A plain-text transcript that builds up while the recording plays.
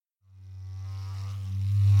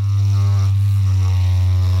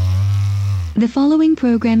The following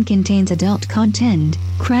program contains adult content,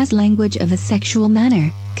 crass language of a sexual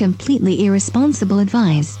manner, completely irresponsible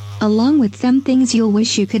advice, along with some things you'll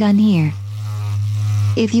wish you could unhear.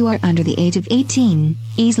 If you are under the age of 18,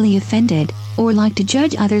 easily offended, or like to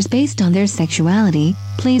judge others based on their sexuality,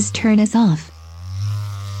 please turn us off.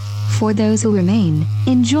 For those who remain,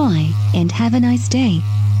 enjoy, and have a nice day.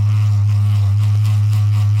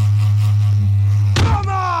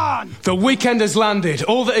 The weekend has landed.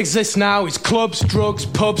 All that exists now is clubs, drugs,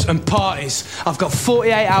 pubs and parties. I've got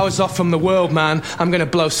 48 hours off from the world, man. I'm gonna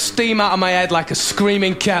blow steam out of my head like a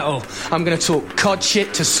screaming kettle. I'm gonna talk cod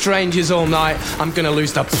shit to strangers all night. I'm gonna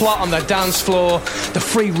lose the plot on the dance floor. The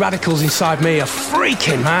free radicals inside me are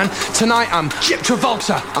freaking, man. Tonight I'm Chip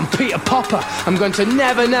Travolta. I'm Peter Popper. I'm going to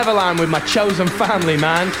Never Neverland with my chosen family,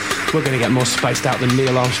 man. We're gonna get more spaced out than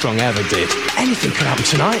Neil Armstrong ever did. Anything could happen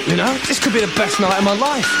tonight, you know? This could be the best night of my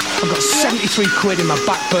life. I've got 73 quid in my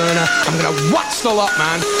back burner. I'm gonna wax the lot,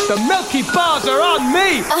 man. The Milky Bars are on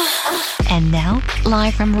me! And now,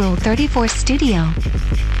 live from Rule 34 Studio,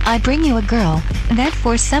 I bring you a girl that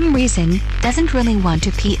for some reason doesn't really want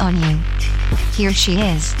to pee on you. Here she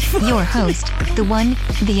is, your host, the one,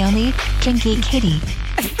 the only, Kinky Katie.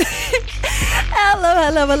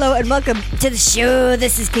 Hello, and welcome to the show.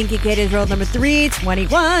 This is Kinky Katie's World number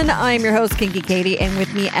 321. I'm your host, Kinky Katie, and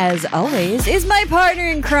with me, as always, is my partner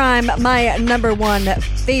in crime, my number one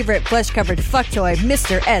favorite flesh-covered fuck toy,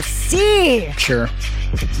 Mr. SC. Sure.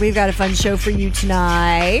 We've got a fun show for you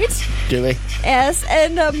tonight. Do we? Yes,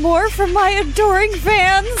 and more from my adoring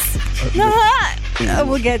fans.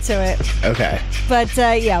 We'll get to it. Okay. But,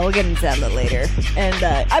 yeah, we'll get into that a little later. And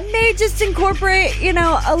I may just incorporate,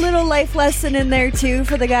 a little life lesson in there, too,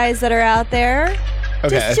 for the guys that are out there.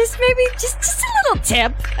 Okay. Just maybe, just a little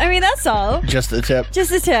tip. I mean, that's all. Just the tip?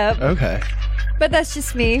 Just a tip. Okay. But that's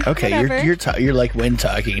just me. Okay, Whatever. you're like wind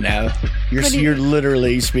talking now. You're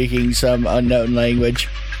literally speaking some unknown language.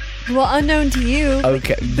 Well, unknown to you.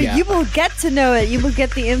 Okay, But yeah. you will get to know it. You will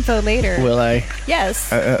get the info later. Will I?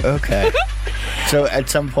 Yes. Okay. So at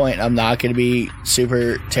some point, I'm not going to be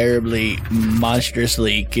super terribly,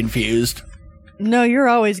 monstrously confused. No, you're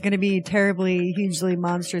always going to be terribly, hugely,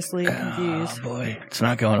 monstrously confused. Oh, boy. It's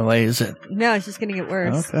not going away, is it? No, it's just going to get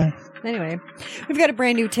worse. Okay. Anyway, we've got a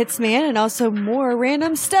brand new Tits Man and also more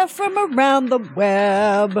random stuff from around the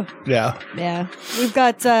web. Yeah. Yeah. We've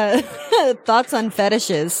got thoughts on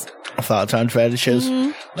fetishes. Thoughts on fetishes?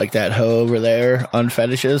 Mm-hmm. Like that hoe over there on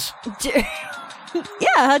fetishes? Yeah,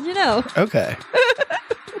 how'd you know? Okay.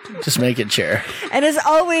 Just making sure. And as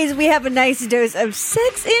always, we have a nice dose of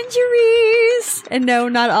sex injuries. And no,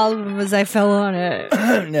 not all of them as I fell on it.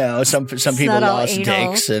 No, some people not all lost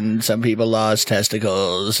anal. dicks and some people lost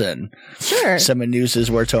testicles and Sure. some anusas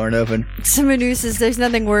were torn open. Some anus, there's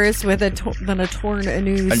nothing worse with than a torn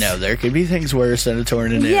anus. No, there could be things worse than a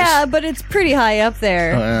torn anus. Yeah, but it's pretty high up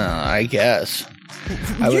there. Well, I guess.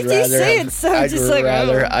 You say it so just like,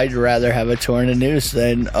 oh. I'd rather have a torn anus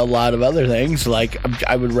than a lot of other things. Like,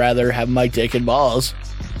 I would rather have my dick and balls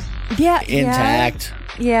intact.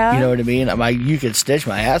 Yeah. You know what I mean? You could stitch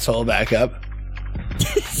my asshole back up.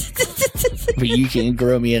 But you can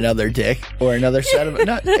grow me another dick or another set of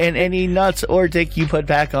nuts. And any nuts or dick you put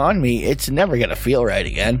back on me, it's never going to feel right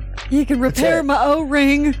again. You can repair my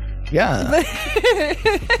O-ring. Yeah. It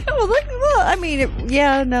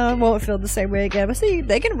won't feel the same way again. But see,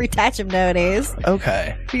 they can retach them nowadays.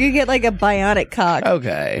 Okay. You can get like a bionic cock.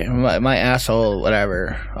 Okay. My asshole,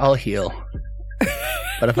 whatever. I'll heal.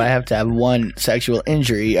 But if I have to have one sexual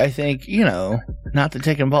injury, I think, not the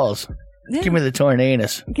dick and balls. Yeah. Give me the torn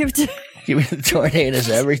anus. Give me the torn anus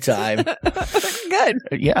every time. Good.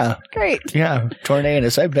 Yeah. Great. Yeah. Torn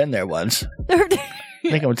anus. I've been there once. I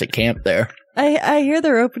think I went to camp there. I hear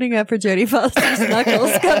they're opening up for Jodie Foster's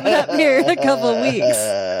Knuckles coming up here in a couple of weeks.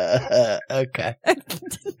 Okay.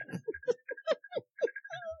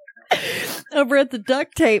 Over at the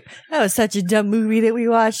Duct Tape. That was such a dumb movie that we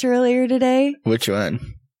watched earlier today. Which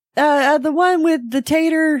one? The one with the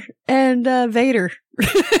Tater and Vader.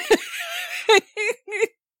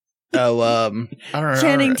 Oh, I don't know.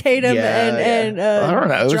 Channing Tatum and I don't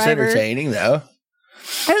know. It was Driver. Entertaining though.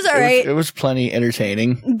 It was alright. It was plenty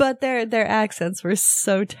entertaining. But their accents were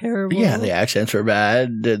so terrible. Yeah, the accents were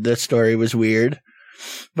bad. The story was weird.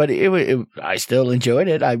 But I still enjoyed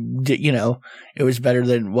it. It was better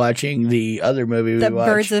than watching the other movie we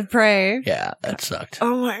watched. Birds of Prey. Yeah, that sucked.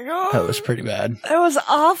 Oh my god. That was pretty bad. It was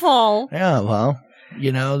awful. Yeah, well,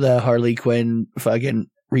 the Harley Quinn fucking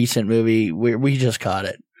recent movie, we just caught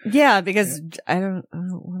it. Yeah, because I don't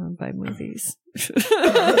want to buy movies.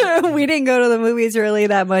 We didn't go to the movies really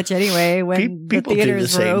that much anyway when People the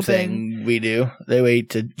theaters do the were same open. thing we do. They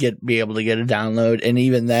wait to be able to get a download, and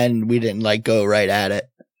even then, we didn't go right at it.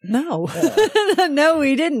 No, no,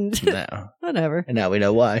 we didn't. No, Whatever. and now we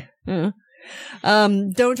know why. Yeah.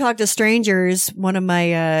 Don't talk to strangers. One of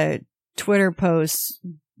my Twitter posts.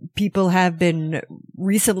 People have been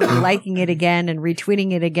recently liking it again and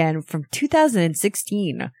retweeting it again from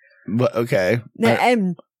 2016. Okay.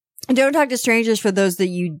 And Don't Talk to Strangers, for those of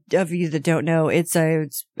you that don't know, it's an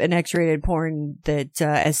X-rated porn that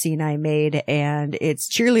SC and I made, and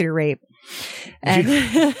it's cheerleader rape. And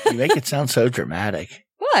you make it sound so dramatic.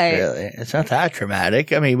 What? Really? It's not that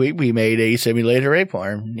dramatic. I mean, we made a simulated rape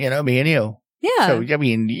porn, me and you. Yeah. So, I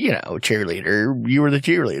mean, cheerleader. You were the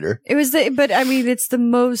cheerleader. It was but I mean, it's the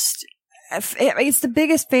most, it's the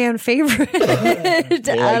biggest fan favorite.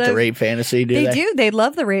 They like the rape fantasy, do they? They do. They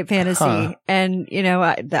love the rape fantasy. Huh. And,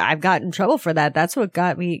 I've gotten in trouble for that. That's what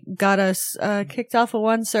got us kicked off of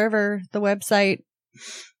one server, the website.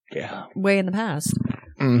 Yeah. Way in the past.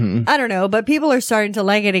 Mm-hmm. I don't know, but people are starting to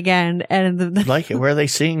like it again. And like it. Where are they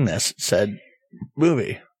seeing this said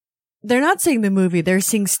movie? They're not seeing the movie. They're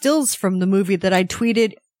seeing stills from the movie that I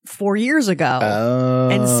tweeted 4 years ago. Oh.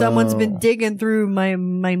 And someone's been digging through my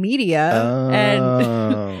media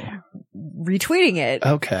and retweeting it.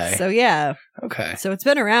 Okay. So yeah. Okay. So it's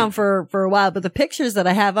been around for a while, but the pictures that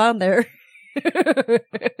I have on there,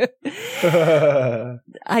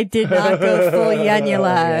 I did not go full Yanula.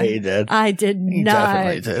 Yeah, you did. I did You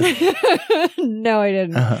not. definitely did. No, I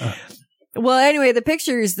didn't. Uh-huh. Well, anyway, the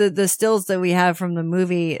pictures, the stills that we have from the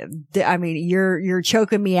movie, I mean, you're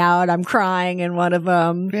choking me out. I'm crying in one of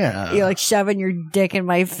them. Yeah. You're shoving your dick in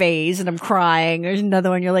my face and I'm crying. There's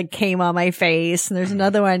another one you're came on my face. And there's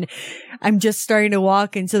another one I'm just starting to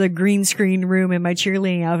walk into the green screen room in my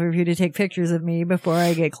cheerleading outfit for you to take pictures of me before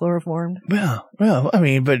I get chloroformed. Well, I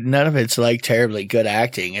mean, but none of it's terribly good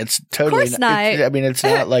acting. It's totally. Of course not. It's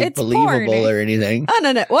not It's believable porn. or anything. Oh,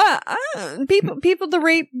 no. Well, people, the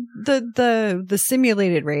rape, the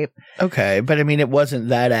simulated rape. Okay, but I mean, it wasn't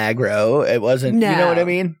that aggro. It wasn't. No. You know what I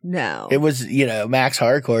mean? No. It was. Max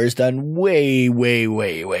Hardcore has done way, way,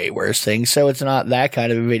 way, way worse things. So it's not that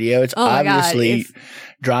kind of a video. It's obviously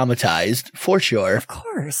dramatized for sure. Of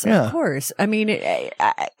course. Yeah. Of course. I mean,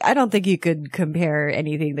 I don't think you could compare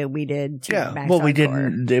anything that we did to Max Well, we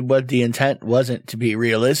Hardcore. didn't. But the intent wasn't to be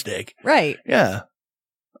realistic. Right. Yeah.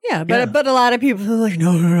 Yeah, but a lot of people are like,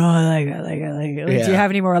 no, I like it. Do you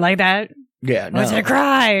have any more like that? Yeah. No. I said,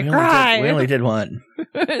 cry. We only did one.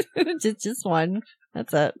 just one.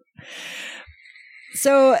 That's it.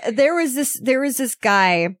 So there was this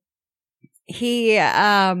guy. He,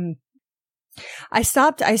 I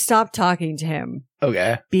stopped talking to him.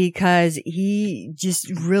 Okay. Because he just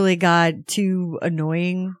really got too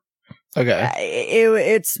annoying. Okay.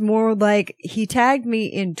 It's more like he tagged me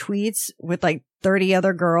in tweets with 30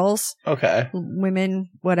 other girls. Okay. Women,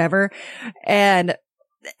 whatever. And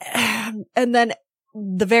then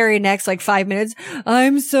the very next 5 minutes,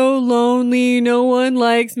 I'm so lonely. No one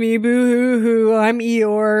likes me. Boo hoo hoo. I'm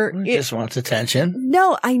Eeyore. He just wants attention.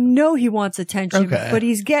 No, I know he wants attention, Okay. but he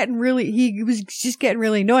was just getting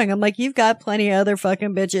really annoying. I'm like, you've got plenty of other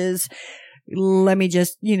fucking bitches. Let me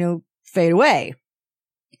just, fade away.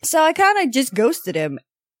 So I kind of just ghosted him.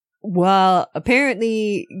 Well,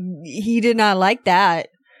 apparently he did not like that.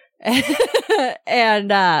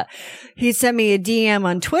 And, he sent me a DM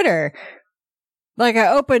on Twitter. I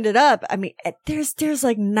opened it up. I mean, there's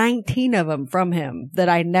 19 of them from him that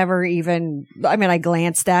I never even, I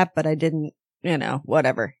glanced at, but I didn't,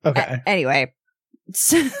 whatever. Okay. Anyway.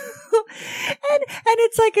 So, and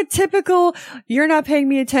it's a typical, you're not paying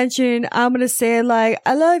me attention. I'm going to say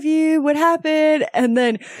I love you. What happened? And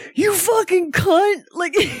then you fucking cunt.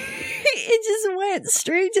 It just went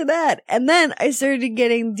straight to that. And then I started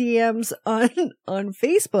getting DMs on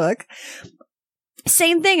Facebook.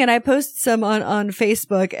 Same thing. And I posted some on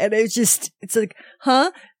Facebook and it's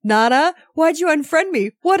huh? Nada? Why'd you unfriend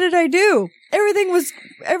me? What did I do? Everything was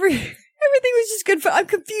just good. I'm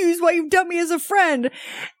confused why you've done me as a friend.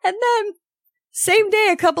 And then same day,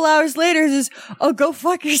 a couple hours later, is oh, go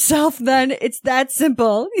fuck yourself then. It's that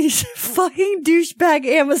simple. He's fucking douchebag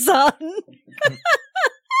Amazon.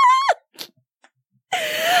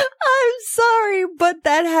 I'm sorry, but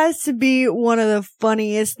that has to be one of the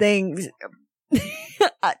funniest things.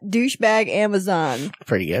 Douchebag Amazon.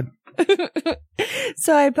 Pretty good.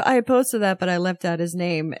 So I posted that, but I left out his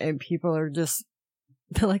name, and people are just,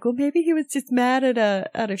 they're like, well, maybe he was just mad at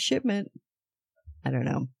a shipment. I don't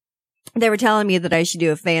know. They were telling me that I should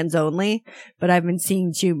do a fans only, but I've been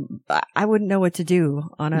seeing I wouldn't know what to do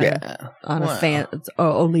on a fan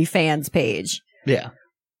only fans page. Yeah.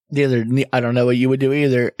 I don't know what you would do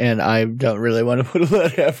either, and I don't really want to put a lot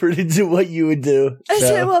of effort into what you would do.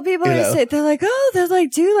 So, well, people are saying, they're like, oh, they're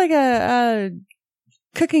like, do like a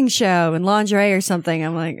cooking show and lingerie or something.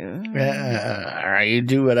 I'm like, all right, you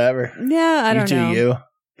do whatever. Yeah, I don't know. You do you,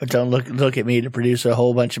 but don't look at me to produce a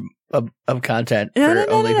whole bunch of content for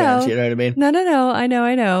OnlyFans. You know what I mean? No. I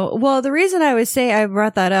know. Well, the reason I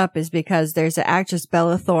brought that up is because there's an actress,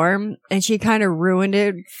 Bella Thorne, and she kind of ruined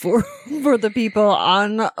it for the people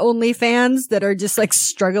on OnlyFans that are just like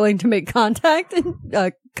struggling to make content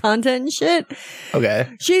and shit. Okay.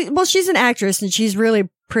 She's an actress and she's really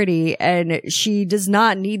pretty and she does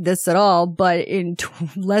not need this at all. But in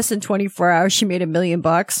less than 24 hours, she made $1 million.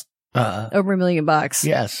 Over $1 million.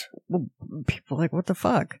 Yes. People are like, what the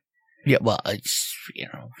fuck? Yeah, well, it's,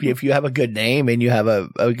 if you have a good name and you have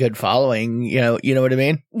a good following, you know what I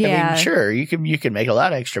mean? Yeah. I mean, sure, you can make a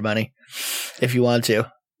lot of extra money if you want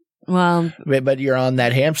to. Well, but you're on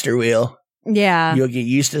that hamster wheel. Yeah. You'll get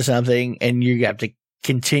used to something and you have to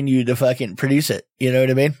continue to fucking produce it. You know what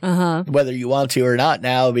I mean? Uh-huh. Whether you want to or not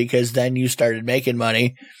now, because then you started making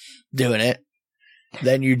money doing it.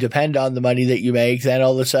 Then you depend on the money that you make. Then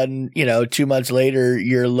all of a sudden, 2 months later,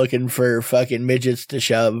 you're looking for fucking midgets to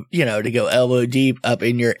shove, to go elbow deep up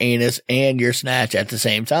in your anus and your snatch at the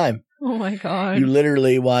same time. Oh my God. You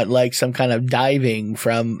literally want like some kind of diving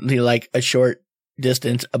from like a short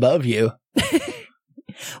distance above you.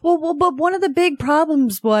 Well, but one of the big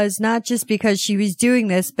problems was not just because she was doing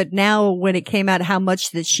this, but now when it came out how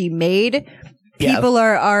much that she made, people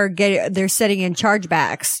they're setting in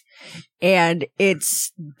chargebacks. And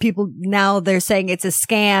it's people now they're saying it's a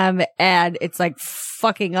scam and it's like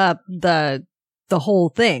fucking up the whole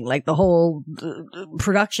thing, like the whole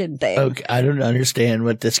production thing. Okay, I don't understand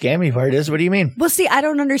what the scammy part is. What do you mean? Well, see, I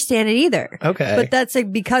don't understand it either. Okay. But that's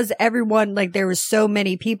like because everyone, like there was so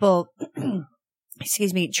many people,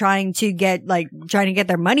 excuse me, trying to get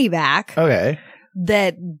their money back. Okay.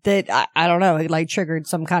 That I don't know, it like triggered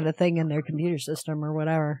some kind of thing in their computer system or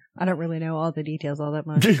whatever. I don't really know all the details all that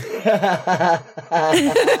much.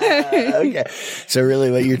 Okay. So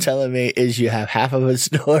really what you're telling me is you have half of a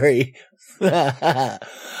story. I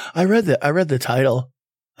read the title.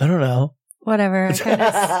 I don't know. Whatever.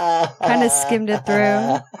 I kind of skimmed it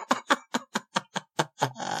through.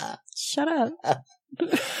 Shut up.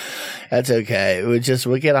 That's okay.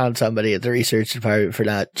 We'll get on somebody at the research department for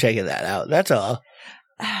not checking that out. That's all.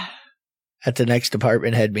 At the next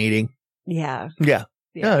department head meeting. Yeah. Yeah.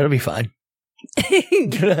 No, it'll be fine. We're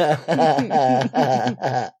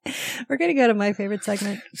going to go to my favorite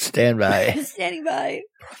segment. Stand by. Standing by.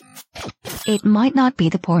 It might not be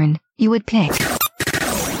the porn you would pick.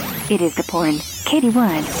 It is the porn Katie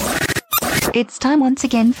would. It's time once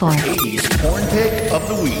again for Katie's porn pick of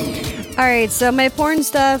the week. All right, so my porn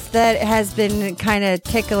stuff that has been kind of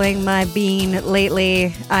tickling my bean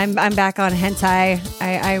lately. I'm back on hentai.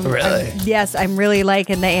 Really? Yes, I'm really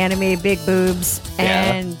liking the anime big boobs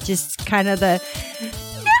and just kind of the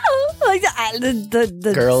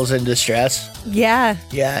girls in distress. Yeah.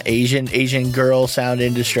 Yeah, Asian girl sound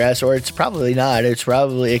in distress, or it's probably not. It's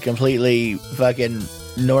probably a completely fucking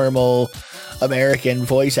normal American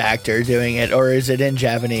voice actor doing it, or is it in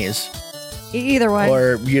Japanese? Either one.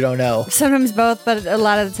 Or you don't know. Sometimes both, but a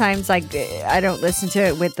lot of the times, like, I don't listen to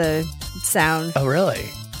it with the sound. Oh, really?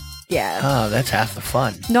 Yeah. Oh, that's half the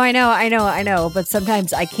fun. No, I know. But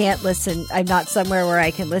sometimes I can't listen. I'm not somewhere where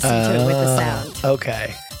I can listen to it with the sound.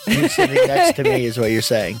 Okay. You sitting next to me is what you're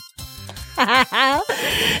saying. Because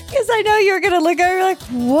I know you're going to look over like,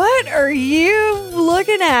 what are you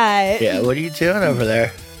looking at? Yeah, what are you doing over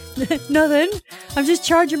there? Nothing. I'm just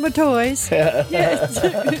charging my toys.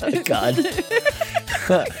 God.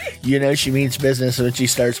 She means business when she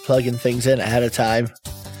starts plugging things in ahead of time.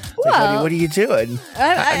 Well, like, what are you doing?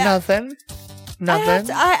 Nothing.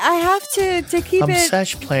 Nothing. I have to keep I'm it.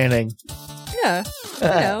 sesh planning. Yeah.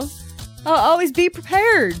 I'll always be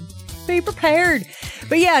prepared. Be prepared.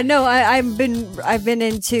 But yeah, no, I've been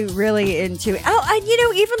really into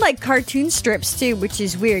even like cartoon strips too, which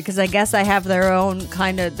is weird because I guess I have their own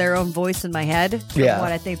voice in my head from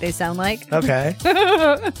what I think they sound like. Okay.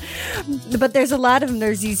 But there's a lot of them.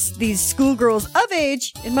 There's these schoolgirls of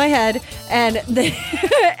age in my head, and they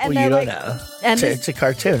and well, you don't like, know. And it's a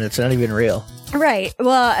cartoon. It's not even real. Right.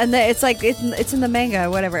 Well, and it's like it's in the manga,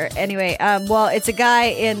 whatever. Anyway, it's a guy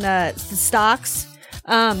in stocks.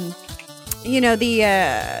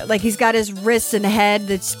 He's got his wrists and head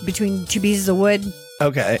that's between two pieces of wood.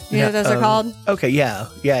 Okay. You know what those are called? Okay, yeah.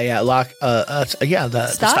 The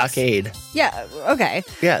stockade. Yeah, okay.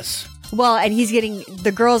 Yes. Well, and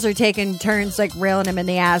the girls are taking turns like railing him in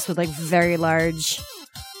the ass with like very large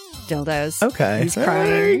dildos. Okay. He's crying.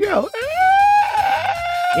 There you go.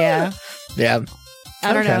 Yeah. Yeah.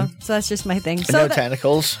 I don't Okay. know. So that's just my thing. No So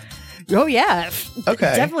tentacles. oh yeah.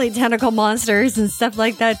 Okay. Definitely tentacle monsters and stuff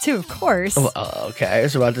like that too, of course. Well, okay. I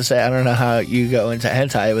was about to say, I don't know how you go into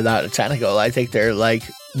hentai without a tentacle. I think they're like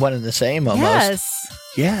one and the same almost. Yes.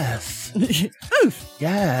 Yes.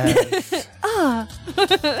 Yes. Ah.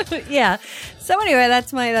 Yeah. So anyway,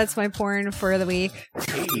 that's my porn for the week.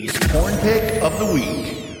 Katie's porn pick of the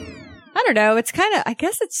week. I don't know. I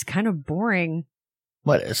guess it's kind of boring.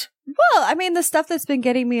 What is? Well, I mean, the stuff that's been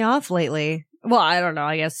getting me off lately. Well, I don't know.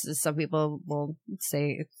 I guess some people will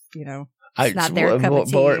say, it's not their cup of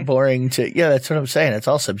tea. Boring to, yeah, that's what I'm saying. It's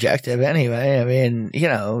all subjective anyway. I mean,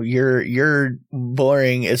 you're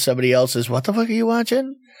boring as somebody else's. What the fuck are you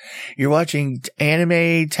watching? You're watching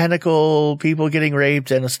anime tentacle people getting raped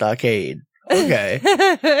in a stockade. Okay.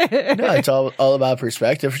 No, it's all about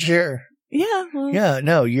perspective for sure. Yeah. Well, Yeah,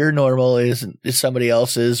 no, your normal is somebody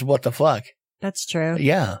else's. What the fuck? that's true.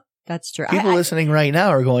 Yeah. That's true. People listening right now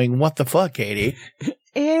are going, what the fuck, Katie?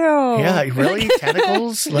 Ew. Yeah, really?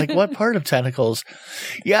 Tentacles? Like, what part of tentacles?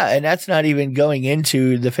 Yeah, and that's not even going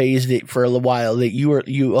into the phase that for a while that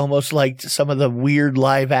you almost liked some of the weird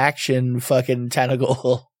live action fucking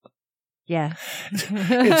tentacle. Yeah.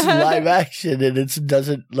 It's live action and it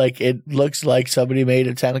looks like somebody made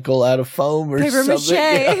a tentacle out of foam or Paper something.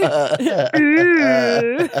 mache.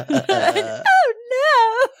 Ooh. Oh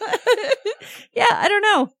no. Yeah, I don't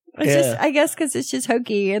know. It's just, I guess, because it's just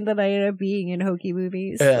hokey, and then I end up being in hokey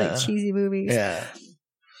movies, like cheesy movies. Yeah.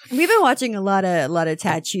 We've been watching a lot of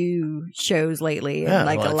tattoo shows lately, and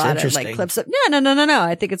a lot of like clips of no.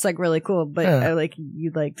 I think it's like really cool, but I like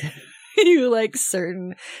you like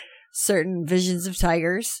certain visions of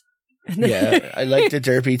tigers. Yeah, I like the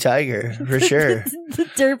derpy tiger for sure. The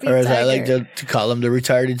derpy or as tiger. I like to call him, the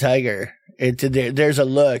retarded tiger. There's a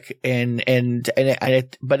look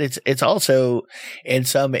but it's also in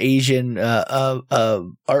some Asian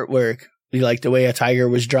artwork, like the way a tiger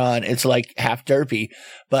was drawn. It's like half derpy,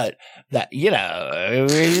 but that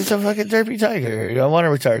it's a fucking derpy tiger. You don't want a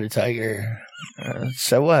retarded tiger.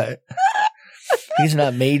 So what? He's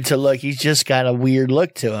not made to look. He's just got a weird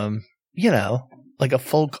look to him. Like a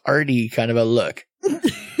folk arty kind of a look.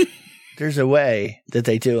 There's a way that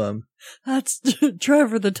they do him. That's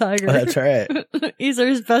Trevor the tiger. That's right. He's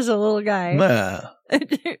our special little guy.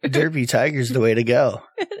 Derpy tiger's the way to go.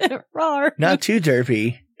 Rawr. Not too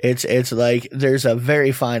derpy. It's like there's a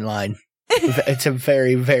very fine line. It's a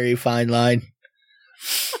very, very fine line.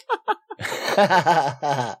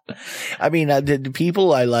 I mean, the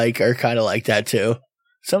people I like are kind of like that too.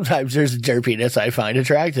 Sometimes there's derpiness I find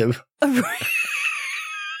attractive.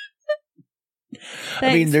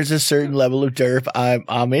 I mean, there's a certain level of derp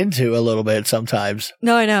I'm into a little bit sometimes.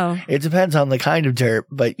 No, I know. It depends on the kind of derp,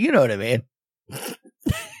 but you know what I mean.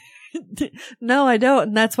 No, I don't,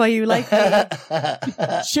 and that's why you like me.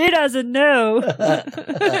 She doesn't know.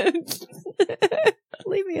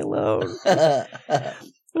 Leave me alone.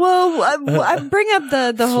 Well, I bring up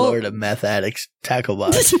the whole Florida meth addicts tackle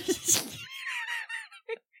box.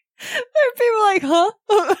 There are people like, huh?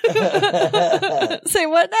 Say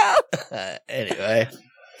what now? Anyway.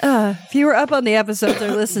 If you were up on the episodes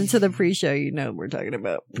or listened to the pre-show, you know what we're talking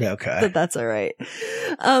about. Okay. But that's all right.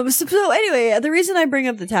 So anyway, the reason I bring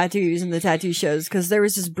up the tattoos and the tattoo shows, because there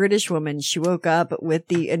was this British woman, she woke up with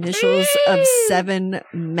the initials of 7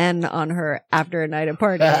 men on her after a night of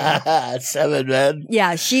partying. 7 men?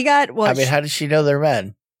 Yeah, she got, how did she know they're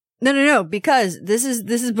men? No, because this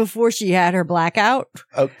is before she had her blackout.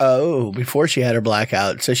 Oh, before she had her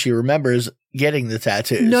blackout. So she remembers getting the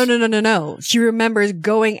tattoos. No. She remembers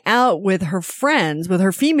going out with her friends, with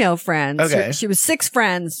her female friends. Okay. She was 6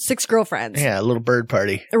 girlfriends. Yeah, a little bird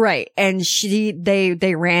party. Right. And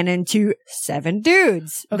they ran into 7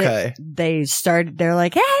 dudes. Okay. They're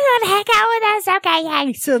like, hey, you want to hang out with us? Okay,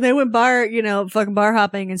 yeah. So they went fucking bar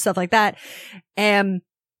hopping and stuff like that. And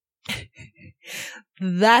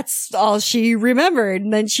that's all she remembered.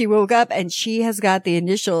 And then she woke up and she has got the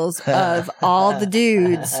initials of all the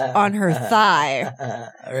dudes on her thigh.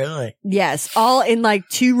 Really? Yes. All in like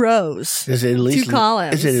 2 rows. Is it at least 2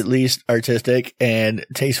 columns. Is it at least artistic and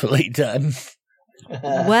tastefully done?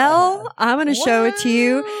 Well, I'm going to show it to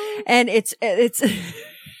you. And it's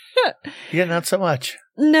Yeah, not so much.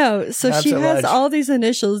 No, so Not she so has much. all these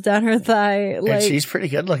initials down her thigh. Like And she's pretty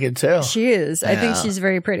good looking too. she is. I think Yeah. she's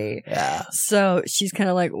very pretty. Yeah. So she's kind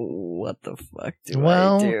of like, what the fuck do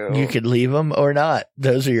Well, I do? you could leave them or not.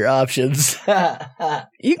 Those are your options.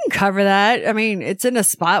 You can cover that. I mean, it's in a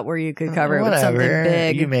spot where you could cover it with something Whatever.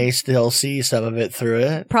 big. You may still see some of it through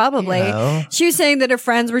it. Probably. You know. She was saying that her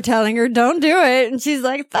friends were telling her, don't do it. And she's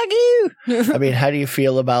like, fuck you. I mean, how do you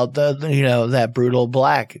feel about that brutal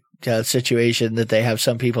black situation that they have?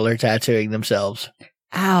 Some people are tattooing themselves.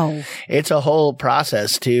 Ow. It's a whole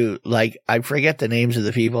process too. Like, I forget the names of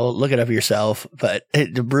the people. Look it up yourself. But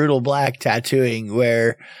the brutal black tattooing,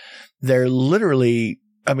 where they're literally,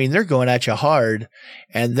 I mean, they're going at you hard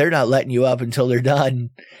and they're not letting you up until they're done,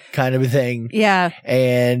 kind of a thing. Yeah.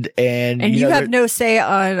 And You have no say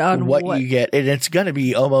on what you get. And it's going to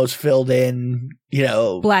be almost filled in,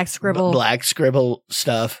 black scribble black scribble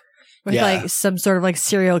stuff. with yeah. like some sort of like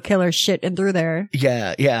serial killer shit in through there.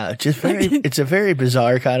 Yeah. Just it's a very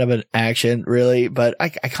bizarre kind of an action, really, but I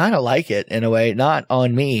kind of like it in a way. Not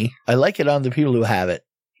on me. I like it on the people who have it.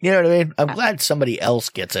 You know what I mean? I'm glad somebody else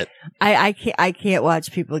gets it. I can't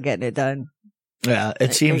watch people getting it done. Yeah,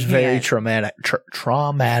 it seems very traumatic.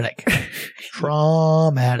 Traumatic.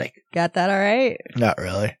 Traumatic. Got that all right? Not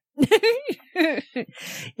really.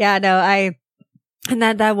 Yeah, no, and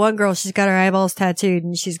that one girl, she's got her eyeballs tattooed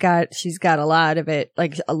and she's got a lot of it,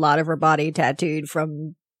 like a lot of her body tattooed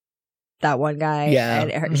from that one guy. Yeah.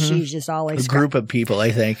 And she's just always A group of people,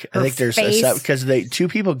 I think. I Her think there's face. because two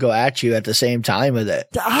people go at you at the same time with it.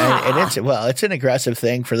 Ah. And it's an aggressive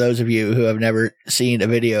thing for those of you who have never seen a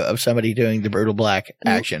video of somebody doing the brutal black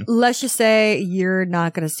action. Let's just say you're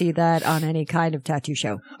not going to see that on any kind of tattoo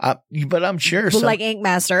show. But I'm sure But like Ink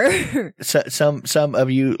Master. some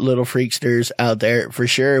of you little freaksters out there for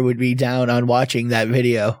sure would be down on watching that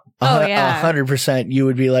video. Oh, yeah. 100%. You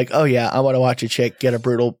would be like, oh yeah, I want to watch a chick get a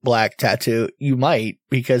brutal black tattoo. You might,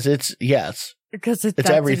 because yes, Because it's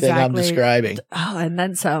that's everything I'm exactly- describing. Oh, and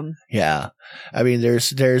then some. Yeah. I mean,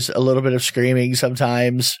 there's a little bit of screaming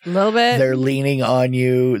sometimes. A little bit. They're leaning on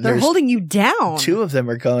you. They're There's holding you down. two of them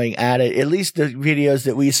are going at it. At least the videos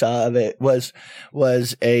that we saw of it was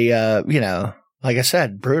a, like I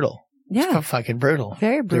said, brutal. Yeah. It's fucking brutal.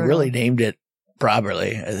 Very brutal. They really named it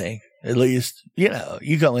properly, I think. At least,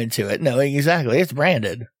 you go into it knowing exactly it's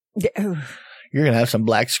branded. Oof. You're going to have some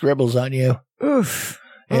black scribbles on you Oof.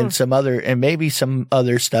 and maybe some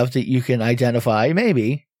other stuff that you can identify.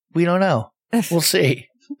 Maybe. We don't know. We'll see.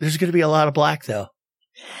 There's going to be a lot of black though.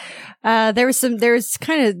 There's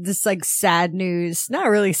kind of this like sad news, not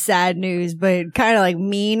really sad news, but kind of like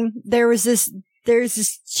mean. There's this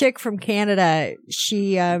chick from Canada.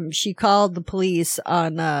 She called the police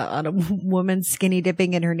on a woman skinny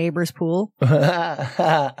dipping in her neighbor's pool.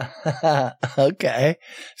 Okay.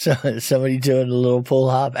 So somebody doing a little pull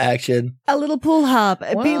hop action. A little pool hop.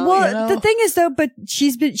 Well, The thing is though, but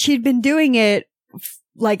she'd been doing it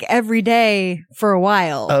like every day for a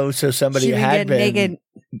while. Oh, so somebody She'd had been getting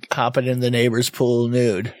naked. hopping in the neighbor's pool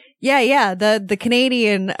nude. Yeah. The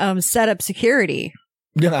Canadian set up security.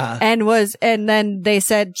 Yeah. And then they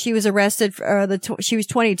said she was arrested for, she was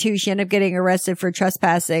 22. She ended up getting arrested for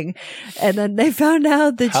trespassing. And then they found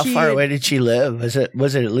out that How far away did she live? Was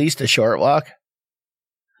it at least a short walk?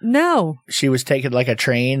 No. She was taking like a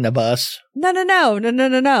train, a bus. No.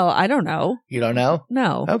 I don't know. You don't know?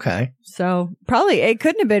 No. Okay. So probably it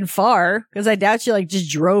couldn't have been far because I doubt she like just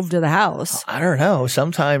drove to the house. I don't know.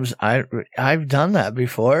 Sometimes I've done that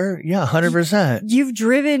before. Yeah, 100%. You've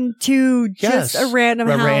driven to just Yes. a random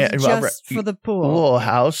A house ran- just for the pool. Little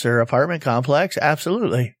house or apartment complex.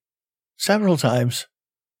 Absolutely. Several times.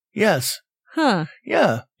 Yes. Huh.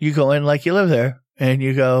 Yeah. You go in like you live there and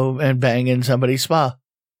you go and bang in somebody's spa.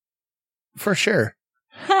 For sure.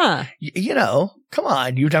 Huh. Come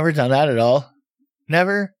on. You've never done that at all?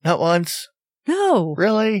 Never? Not once? No.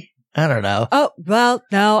 Really? I don't know. Oh, well,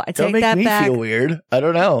 no, I Don't take make that me back. feel weird. I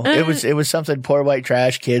don't know. It was something poor white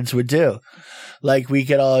trash kids would do. Like we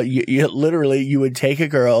could all, you literally, you would take a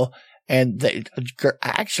girl and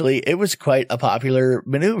actually it was quite a popular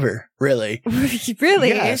maneuver, really. Really?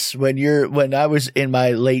 Yes. When I was in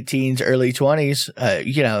my late teens, early 20s,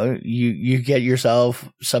 you get yourself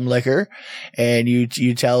some liquor and you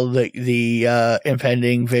tell the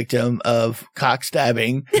impending victim of cock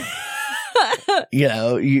stabbing,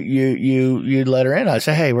 you let her in. I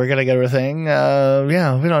say, hey, we're going to go to a thing. We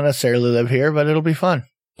don't necessarily live here, but it'll be fun.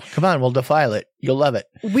 Come on, we'll defile it. You'll love it.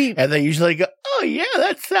 And they usually go, oh yeah,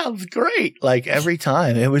 that sounds great. Like every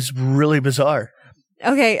time. It was really bizarre.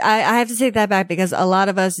 Okay, I have to take that back because a lot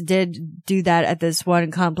of us did do that at this one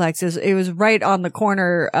complex. It was right on the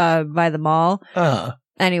corner by the mall. Uh-huh.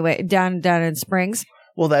 Anyway, down in Springs.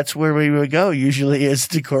 Well, that's where we would go. Usually is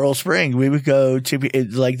to Coral Spring. We would go to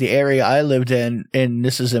like the area I lived in, and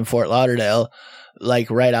this is in Fort Lauderdale,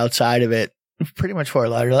 like right outside of it, pretty much Fort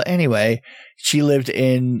Lauderdale. Anyway, she lived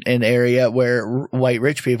in an area where white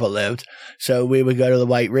rich people lived. So we would go to the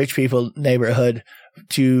white rich people neighborhood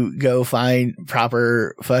to go find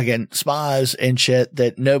proper fucking spas and shit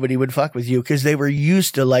that nobody would fuck with you because they were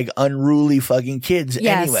used to like unruly fucking kids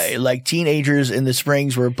anyway. Like teenagers in the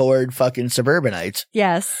Springs were bored fucking suburbanites.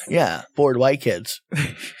 Yes. Yeah, bored white kids.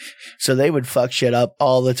 So they would fuck shit up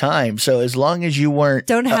all the time. So as long as you weren't...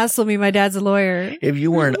 Don't hassle me, my dad's a lawyer. If you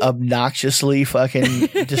weren't obnoxiously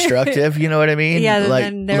fucking destructive, you know what I mean? Yeah, like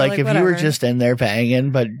if whatever. you were just in there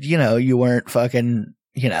banging, but you know, you weren't fucking...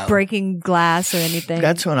 You know, breaking glass or anything.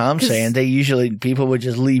 That's what I'm saying. People would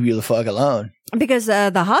just leave you the fuck alone. Because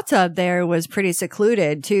the hot tub there was pretty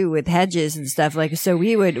secluded too, with hedges and stuff. Like, so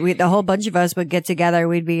the whole bunch of us would get together.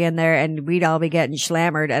 We'd be in there and we'd all be getting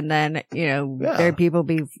slammered. And then, you know, there'd people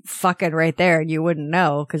be fucking right there and you wouldn't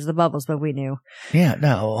know because the bubbles, but we knew. Yeah,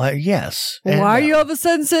 no, yes. Why are you all of a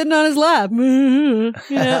sudden sitting on his lap? You know,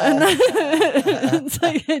 and then, it's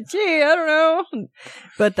like, gee, I don't know.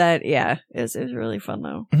 But that, yeah, it was really fun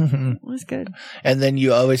though. It was good. And then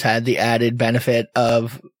you always had the added benefit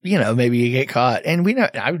of, you know, maybe you get caught. And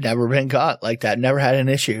I've never been caught like that. Never had an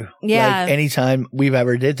issue. Yeah. Like anytime we've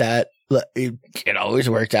ever did that, it always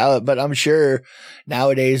worked out. But I'm sure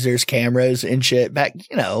nowadays there's cameras and shit back,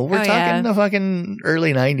 you know, we're talking the fucking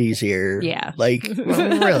early 90s here. Yeah. Like,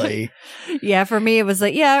 really. Yeah. For me, it was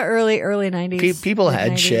like, early 90s. People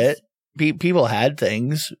had 90s. shit. People had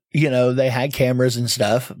things, you know, they had cameras and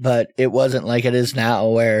stuff, but it wasn't like it is now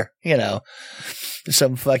where, you know,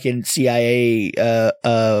 some fucking CIA,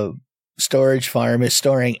 storage farm is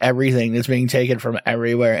storing everything that's being taken from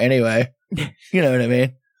everywhere anyway. You know what I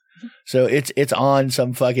mean? So it's on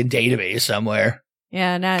some fucking database somewhere.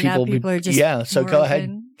 Yeah, now people are just so go ahead,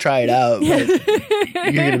 try it out.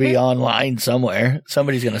 But you're gonna be online somewhere.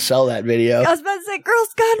 Somebody's gonna sell that video. I was about to say, Girls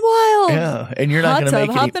Gone Wild. Yeah, and you're not gonna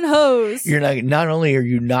make hop and hose. You're not only are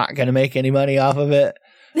you not gonna make any money off of it,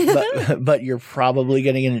 but you're probably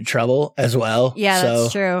gonna get in trouble as well. Yeah,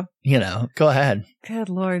 that's true. You know, go ahead. Good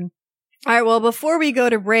Lord. All right, well, before we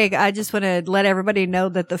go to break, I just want to let everybody know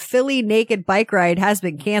that the Philly Naked Bike Ride has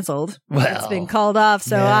been canceled. It's been called off,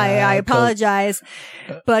 so I apologize.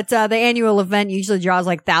 But the annual event usually draws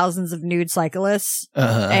like thousands of nude cyclists.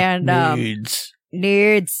 And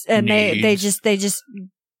nudes. And they just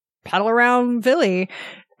paddle around Philly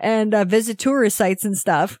and visit tourist sites and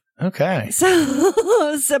stuff. Okay. So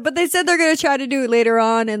but they said they're going to try to do it later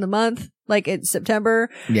on in the month, like in September.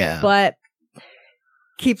 Yeah. But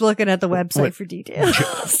keep looking at the website for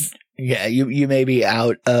details. Yeah, you may be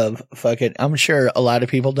out of fucking... I'm sure a lot of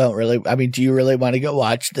people don't really... I mean, do you really want to go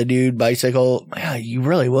watch the nude bicycle? Yeah, you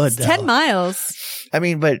really would, It's 10 miles. I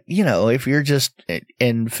mean, but, you know, if you're just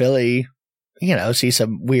in Philly, you know, see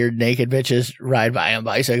some weird naked bitches ride by on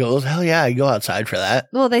bicycles, hell yeah, I'd go outside for that.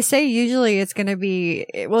 Well, they say usually it's going to be...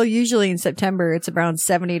 Well, usually in September, it's around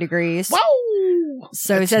 70 degrees. Wow!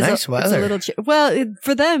 So That's it says nice weather. It's a little well,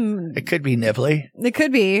 for them, it could be nipply. It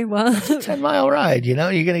could be. Well, it's a 10-mile ride. You know,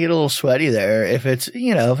 you're gonna get a little sweaty there. If it's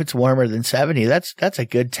warmer than 70, that's a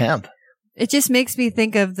good temp. It just makes me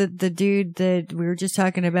think of the dude that we were just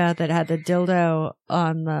talking about that had the dildo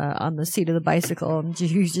on the seat of the bicycle and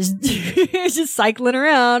he was just cycling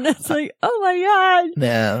around. It's like, oh my God.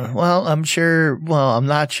 Yeah. Well, I'm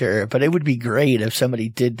not sure, but it would be great if somebody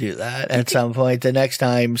did do that at some point. The next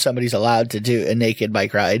time somebody's allowed to do a naked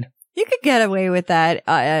bike ride. You could get away with that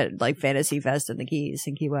at like Fantasy Fest in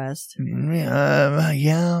Key West.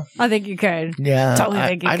 Yeah. I think you could. Yeah. Totally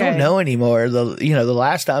think you could. I don't know anymore. The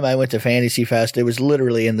last time I went to Fantasy Fest, it was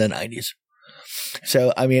literally in the 90s.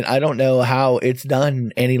 So, I mean, I don't know how it's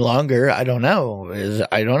done any longer. I don't know.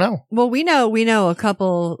 Well, we know a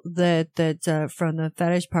couple that from the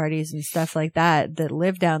fetish parties and stuff like that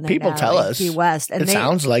live down there. People tell us Key West, and it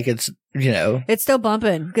sounds like it's, it's still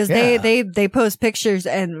bumping because they post pictures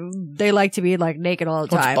and they like to be like naked all the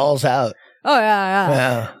time. Balls out. Oh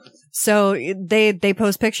yeah. So they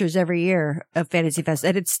post pictures every year of Fantasy Fest,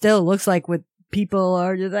 and it still looks like with people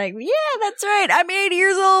are just like, yeah, that's right. I'm 80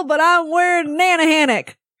 years old, but I'm wearing Nana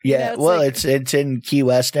Hammock. Yeah, it's in Key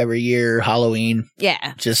West every year, Halloween.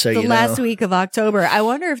 Yeah, just so the last week of October. I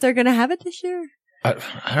wonder if they're going to have it this year. I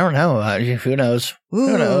don't know. Who knows? Ooh.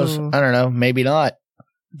 Who knows? I don't know. Maybe not.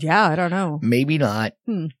 Yeah, I don't know. Maybe not.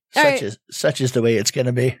 Such is the way it's going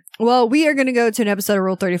to be. Well, we are going to go to an episode of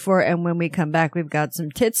Rule 34, and when we come back, we've got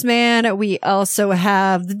some Tits Man. We also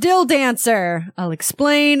have the Dill Dancer. I'll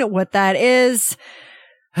explain what that is.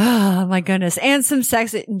 Oh my goodness. And some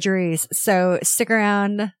sex injuries. So stick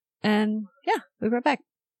around and yeah, we'll be right back.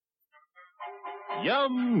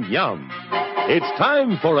 Yum, yum. It's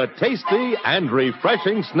time for a tasty and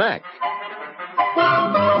refreshing snack.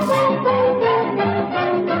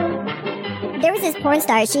 There was this porn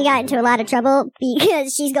star. She got into a lot of trouble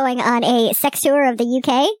because she's going on a sex tour of the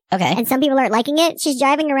UK. Okay. And some people aren't liking it. She's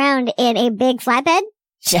driving around in a big flatbed.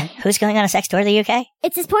 Who's going on a sex tour to the UK?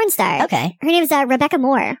 It's this porn star. Okay. Her name is Rebecca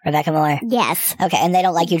Moore. Rebecca Moore. Yes. Okay, and they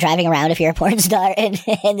don't like you driving around if you're a porn star in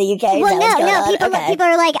the UK? Well, no. People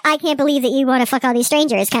are like, I can't believe that you want to fuck all these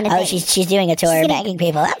strangers kind of thing. Oh, she's doing a tour banging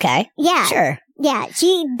people. Okay. Yeah. Sure. Yeah,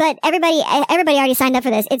 but everybody already signed up for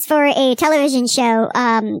this. It's for a television show,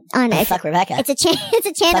 fuck Rebecca. It's a channel.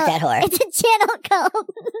 Fuck that whore. It's a channel called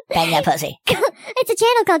Bang that pussy. It's a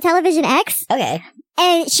channel called Television X. Okay.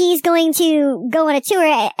 And she's going to go on a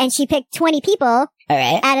tour, and she picked 20 people. All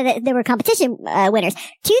right. Out of there were competition winners.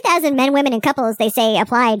 2,000 men, women, and couples, they say,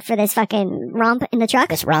 applied for this fucking romp in the truck.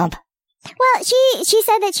 This romp. Well, she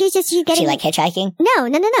said that she's getting. She like hitchhiking? No.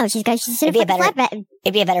 She's in a flatbed.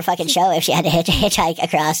 It'd be a better fucking show if she had to hitchhike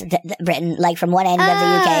across Britain, like from one end of the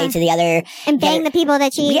UK to the other. And bang the people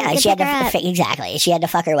that she. Yeah, she had to, exactly. She had to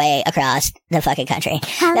fuck her way across the fucking country.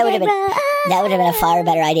 That would have been a far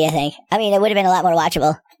better idea, I think. I mean, it would have been a lot more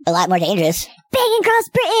watchable, a lot more dangerous. Banging across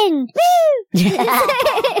Britain! Woo!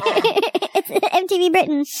 It's MTV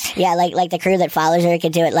Britain. Yeah, like the crew that follows her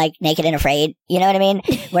could do it like Naked and Afraid. You know what I mean?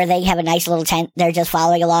 Where they have a nice little tent. They're just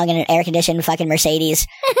following along in an air-conditioned fucking Mercedes.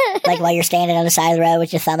 Like while you're standing on the side of the road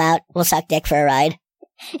with your thumb out. We'll suck dick for a ride.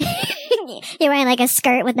 You're wearing like a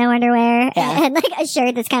skirt with no underwear. Yeah. And like a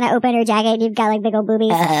shirt that's kind of open, or jacket, and you've got like big old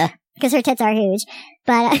boobies. Because her tits are huge.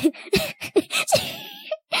 But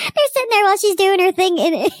they're sitting there while she's doing her thing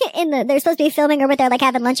they're supposed to be filming her with her, like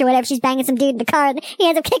having lunch or whatever. She's banging some dude in the car, and he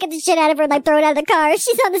ends up kicking the shit out of her and like throwing her out of the car.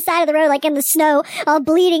 She's on the side of the road, like in the snow, all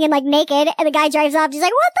bleeding and like naked, and the guy drives off. She's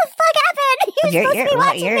like, what the fuck happened? He was supposed to be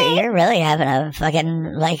watching me. You're really having a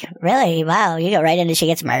fucking, like, really, wow, you go right into she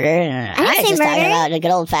gets murdered. And I didn't say just murder. talking about a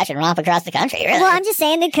good old fashioned romp across the country, really. Well, I'm just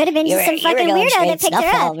saying there could have been just some fucking weirdo that picked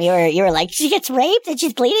her up. You were like, she gets raped and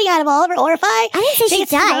she's bleeding out of all of her orifice. I didn't say she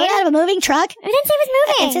gets died. thrown out of a moving truck. I didn't say it was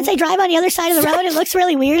moving. And since they drive on the other side of the road, it looks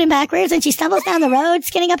really weird and backwards, and she stumbles down the road,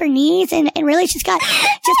 skinning up her knees, and really she's got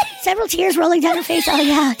just several tears rolling down her face. Oh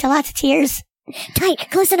yeah, lots of tears.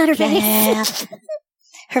 Tight, close on her face. Yeah.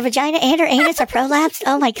 Her vagina and her anus are prolapsed.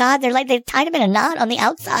 Oh my god, they've tied them in a knot on the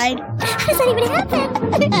outside. How does that even happen?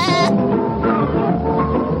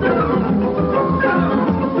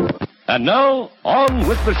 And now, on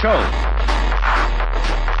with the show.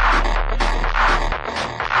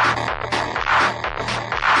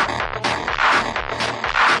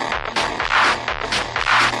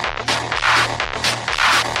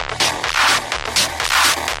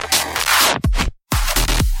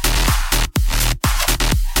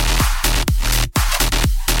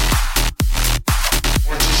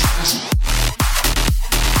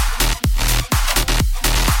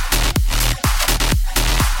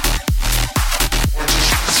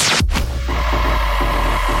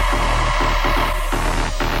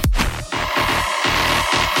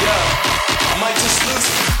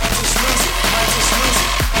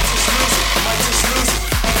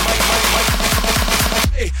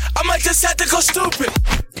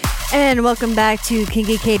 And welcome back to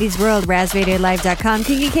Kinky Katie's World, RazRadioLive.com,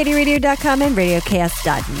 KinkyKatieRadio.com, and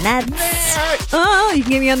RadioChaos.net. Oh, you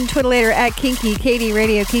can get me on the Twitter later at Kinky Katie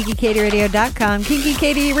Radio, KinkyKatieRadio.com,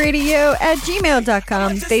 KinkyKatieRadio at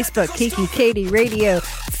gmail.com, Facebook, Kinky Katie Radio,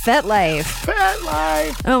 FetLife.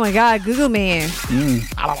 FetLife. Oh my God, Google me.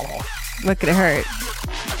 What could it hurt?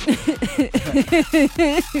 My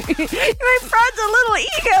friend's a little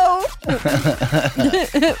ego.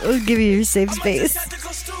 We'll give you your safe space.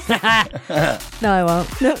 No, I won't.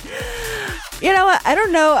 No. You know what? I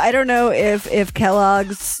don't know if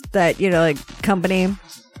Kellogg's, that, like, company,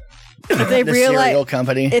 if they cereal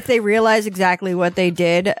company, if they realize exactly what they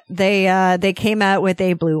did, they came out with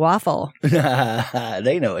a blue waffle.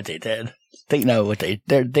 They know what they did. They know what they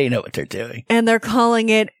know what they're doing, and they're calling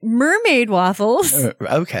it mermaid waffles.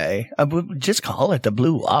 Okay, just call it the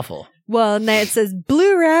blue waffle. Well, and then it says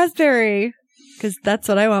blue raspberry, because that's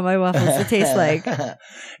what I want my waffles to taste like.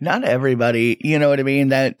 Not everybody, you know what I mean.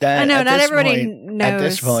 That I know not everybody knows. At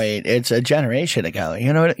this point, it's a generation ago.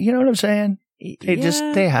 You know what I'm saying?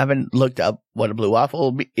 They haven't looked up what a blue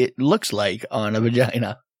waffle it looks like on a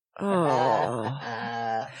vagina. Oh.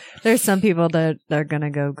 There's some people that are going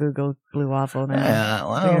to go Google blue waffle now. Yeah,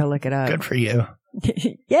 well, they're going to look it up. Good for you.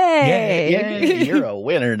 Yay! Yay! You're a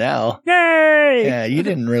winner now. Yay! Yeah, you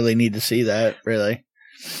didn't really need to see that, really.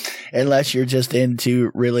 unless you're just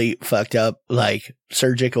into really fucked up, like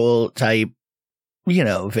surgical type,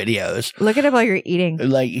 videos. Look at how you're eating.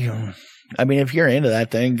 Like, I mean, if you're into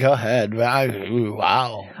that thing, go ahead.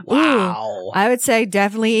 Wow. Ooh, I would say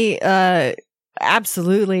definitely,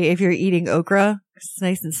 absolutely, if you're eating okra, it's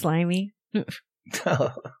nice and slimy.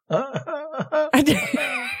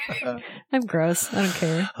 I'm gross. I don't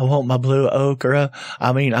care. I want my blue okra.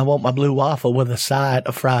 I want my blue waffle with a side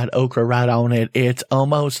of fried okra right on it. It's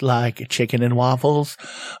almost like chicken and waffles,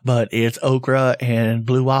 but it's okra and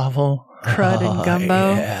blue waffle. Crud and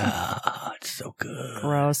gumbo. Yeah, it's so good.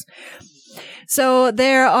 Gross. So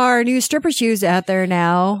there are new stripper shoes out there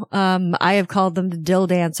now. I have called them the Dill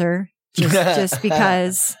Dancer just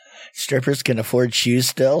because. Strippers can afford shoes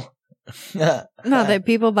still? No, that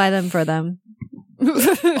people buy them for them.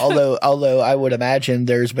 although I would imagine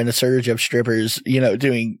there's been a surge of strippers,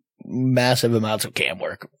 doing massive amounts of cam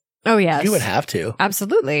work. Oh, yes. You would have to.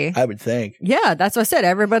 Absolutely. I would think. Yeah, that's what I said.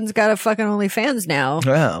 Everyone's got a fucking OnlyFans now.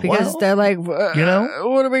 Yeah, because they're like, what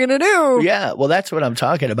are we going to do? Yeah, well, that's what I'm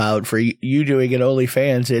talking about. For you doing an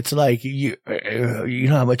OnlyFans, it's like, you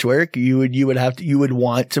know how much work you would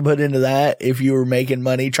want to put into that if you were making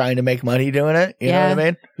money, trying to make money doing it. You know what I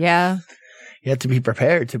mean? Yeah. You have to be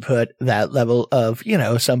prepared to put that level of,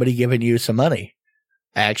 somebody giving you some money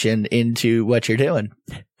action into what you're doing.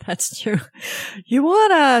 That's true. You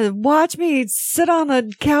want to watch me sit on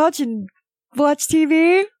the couch and watch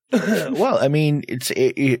TV? Well, I mean, it's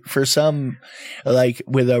for some, like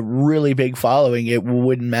with a really big following, it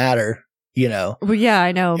wouldn't matter, Well, yeah,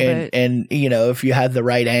 I know. And if you had the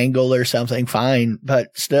right angle or something, fine. But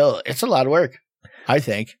still, it's a lot of work, I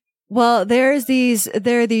think. Well, there are these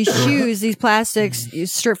shoes, these plastics,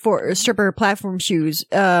 stripper platform shoes,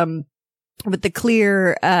 with the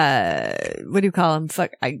clear, what do you call them?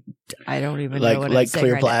 Fuck, I don't even know what I'm saying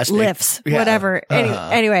clear right plastic. now. Lifts, Yeah. whatever.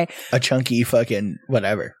 Anyway. A chunky fucking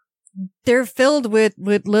whatever. They're filled with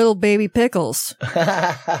little baby pickles.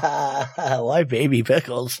 Why baby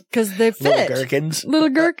pickles? Because they fit. Little gherkins. Little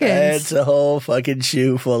gherkins. It's a whole fucking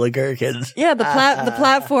shoe full of gherkins. Yeah, the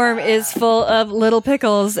platform is full of little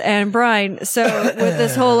pickles and brine. So with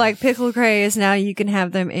this whole like pickle craze, now you can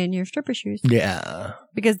have them in your stripper shoes. Yeah.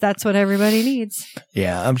 Because that's what everybody needs.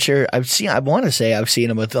 Yeah, I'm sure I want to say I've seen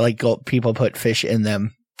them with like people put fish in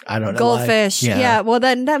them. I don't know. Goldfish. Why. Yeah. Well,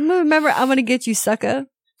 that movie, remember, I'm going to get you, sucker.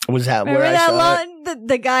 Was that remember where that I saw it?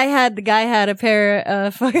 The guy had a pair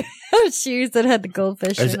of fucking shoes that had the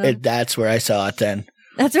goldfish in them. That's where I saw it then.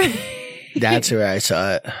 That's right. That's where I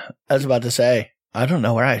saw it. I was about to say, I don't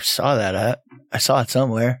know where I saw that at. I saw it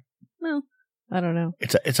somewhere. No, I don't know.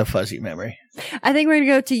 It's a fuzzy memory. I think we're going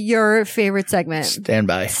to go to your favorite segment. Stand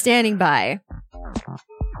by. Standing by.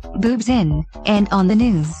 Boobs in and on the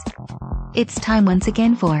news. It's time once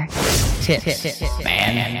again for Tits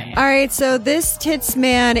Man. All right, so this Tits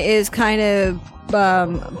Man is kind of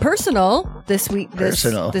personal this week.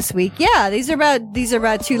 This week, yeah. These are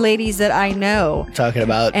about two ladies that I know. Talking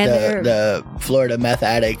about the Florida meth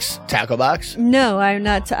addicts tackle box. No, I'm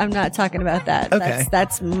not talking about that. Okay,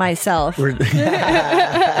 that's myself.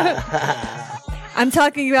 I'm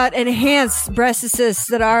talking about enhanced breast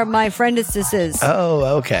assists that are my friendices.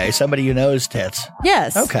 Oh, okay. Somebody you know's tits.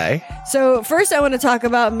 Yes. Okay. So first I want to talk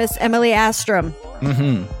about Miss Emily Astrom.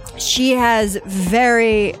 Mm-hmm. She has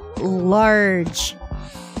very large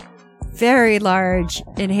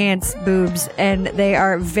enhanced boobs, and they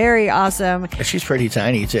are very awesome. She's pretty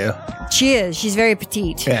tiny, too. She is. She's very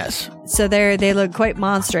petite. Yes. So they look quite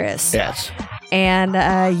monstrous. Yes.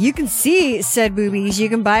 And you can see said boobies. You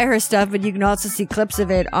can buy her stuff, but you can also see clips of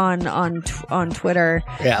it on Twitter.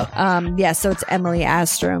 Yeah. Yeah. So it's Emily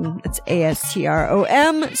Astrom. It's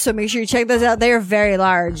Astrom. So make sure you check those out. They are very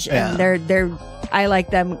large, and they're. I like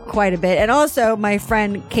them quite a bit. And also my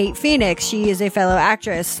friend Kate Phoenix. She is a fellow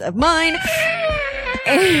actress of mine,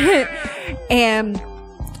 and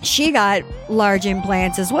she got large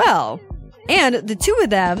implants as well. And the two of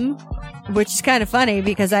them, which is kind of funny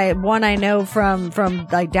because one I know from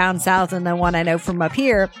like down south and then one I know from up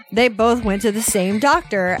here, they both went to the same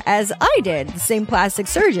doctor as I did, the same plastic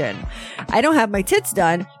surgeon. I don't have my tits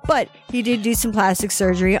done, but he did do some plastic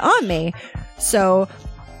surgery on me. So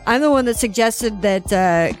I'm the one that suggested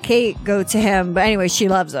that Kate go to him. But anyway, she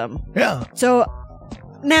loves him. Yeah. So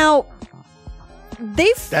now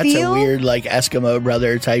that's a weird like Eskimo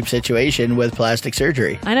brother type situation with plastic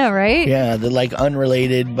surgery. I know, right? Yeah, they're like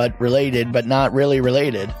unrelated but related, but not really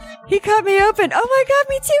related. He cut me open. Oh my god,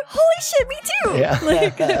 me too. Holy shit, me too. Yeah.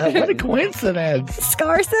 Like, what a coincidence.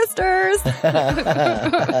 Scar sisters.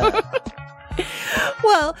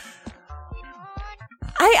 Well,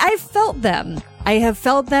 I felt them. I have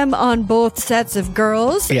felt them on both sets of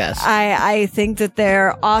girls. Yes. I think that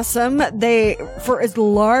they're awesome. They, for as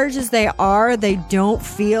large as they are, they don't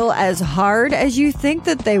feel as hard as you think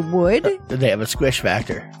that they would. They have a squish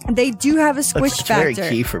factor. They do have a squish It's factor. very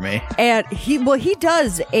key for me. And he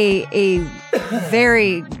does a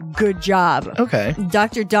very good job. Okay.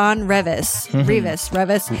 Dr. Don Revis.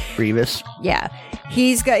 Revis. Yeah.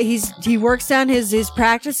 He works down his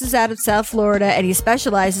practices out of South Florida, and he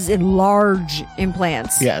specializes in large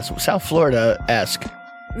implants. Yes, South Florida-esque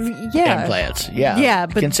Yeah. implants. Yeah. Yeah,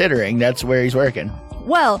 but- considering that's where he's working.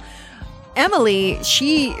 Well, Emily,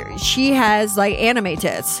 she has like anime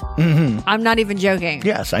tits. Mm-hmm. I'm not even joking.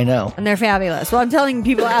 Yes, I know. And they're fabulous. Well, I'm telling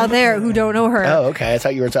people out there who don't know her. Oh, okay. I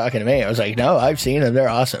thought you were talking to me. I was like, no, I've seen them. They're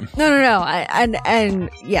awesome. No. And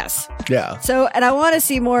yes. Yeah. So, and I want to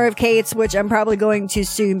see more of Kate's, which I'm probably going to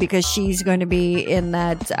soon because she's going to be in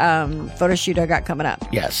that photo shoot I got coming up.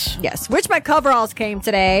 Yes. Yes, which my coveralls came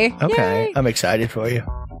today. Okay. Yay. I'm excited for you.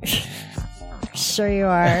 Sure you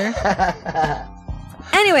are.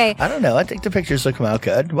 Anyway, I don't know. I think the pictures look out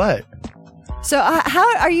good. What? so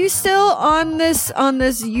how are you still on this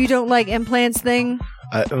you don't like implants thing?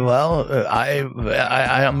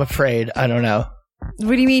 I'm afraid. I don't know.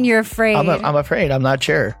 What do you mean you're afraid? I'm afraid. I'm not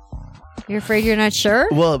sure. You're afraid you're not sure?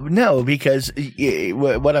 Well, no, because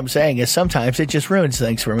what I'm saying is sometimes it just ruins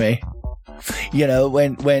things for me. You know,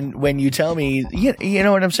 when you tell me, you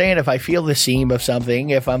know what I'm saying? If I feel the seam of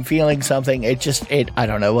something, if I'm feeling something, I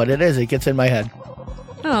don't know what it is. It gets in my head.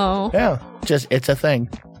 Oh. Yeah, it's a thing.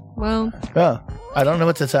 Well. Yeah, I don't know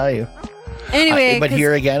what to tell you. Anyway. But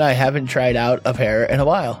here again, I haven't tried out a pair in a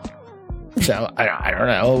while. So I don't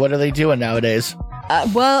know. What are they doing nowadays?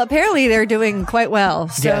 Well, apparently they're doing quite well.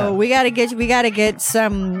 So Yeah. we gotta get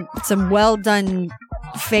some well done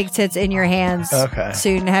fake tits in your hands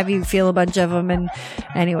soon. Have you feel a bunch of them, and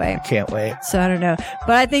anyway, Can't wait. so I don't know,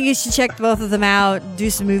 but I think you should check both of them out, do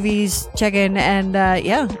some movies, check in, and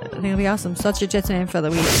yeah, I think it'll be awesome. So that's your tits and info of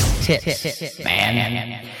the week.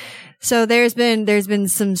 Man. So there's been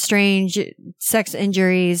some strange sex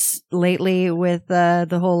injuries lately with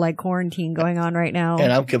the whole like quarantine going on right now.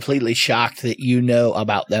 And I'm completely shocked that you know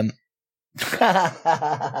about them.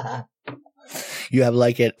 You have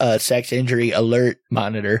like a sex injury alert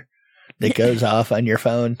monitor that goes off on your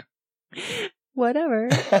phone. Whatever.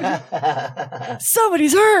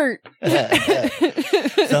 Somebody's hurt.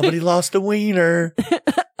 Somebody lost a wiener.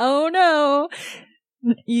 Oh no.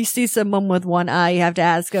 You see someone with one eye, you have to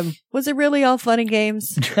ask them, was it really all fun and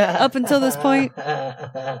games up until this point?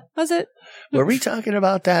 Was it? Were we talking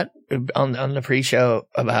about that on the pre-show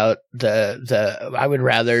about the I would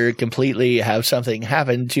rather completely have something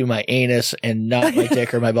happen to my anus and not my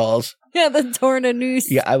dick or my balls. Yeah, the torn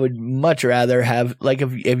noose. Yeah, I would much rather have, like,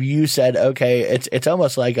 if you said, okay, it's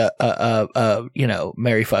almost like a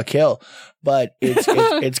marry, fuck, kill, but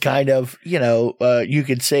it's kind of, you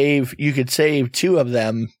could save two of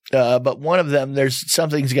them, but one of them,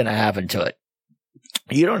 something's going to happen to it.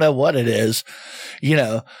 You don't know what it is,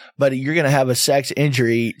 but you're going to have a sex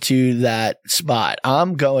injury to that spot.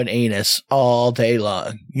 I'm going anus all day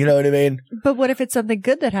long. You know what I mean? But what if it's something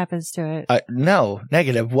good that happens to it? No,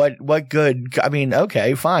 negative. What good? I mean,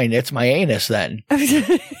 okay, fine. It's my anus then.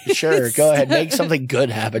 Sure, go ahead. Make something good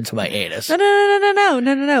happen to my anus.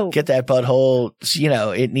 No. Get that butthole,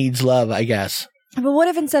 it needs love, I guess. But what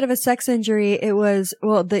if instead of a sex injury, it was,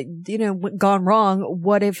 gone wrong?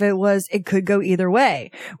 What if it could go either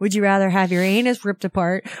way? Would you rather have your anus ripped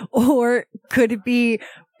apart, or could it be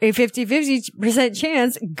a 50-50%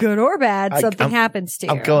 chance, good or bad, something happens to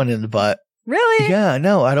you? I'm going in the butt. Really? Yeah,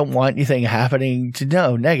 no, I don't want anything happening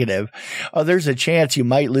negative. Oh, there's a chance you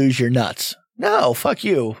might lose your nuts. No, fuck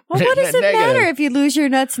you. Well, what does it matter if you lose your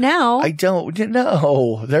nuts now? I don't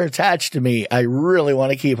know. They're attached to me. I really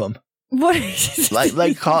want to keep them. What?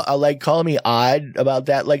 Call me odd about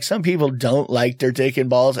that. Like, some people don't like their dick and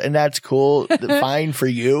balls, and that's cool. Fine for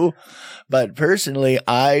you. But personally,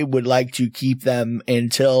 I would like to keep them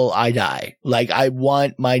until I die. Like, I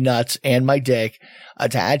want my nuts and my dick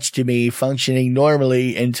attached to me, functioning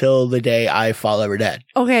normally until the day I fall over dead.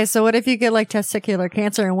 Okay, so what if you get like testicular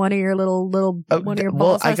cancer and one of your one of your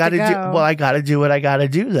balls has to go? I gotta do what I gotta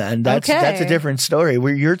do then. That's a different story.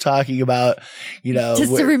 Where you're talking about,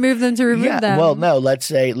 just to remove them. Well, no, let's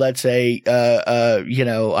say,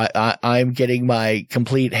 I'm getting my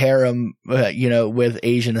complete harem, with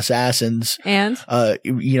Asian assassins. And?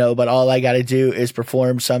 But all I gotta do is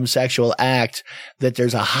perform some sexual act that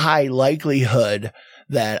there's a high likelihood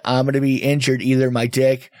that I'm going to be injured, either my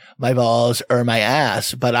dick, my balls, or my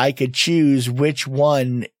ass, but I could choose which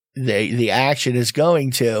one the action is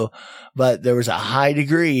going to, but there was a high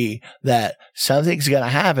degree that something's going to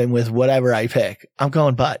happen with whatever I pick. I'm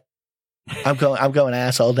going butt. I'm going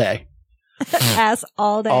ass all day. Ass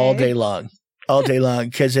all day. All day long. All day long.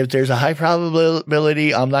 Because if there's a high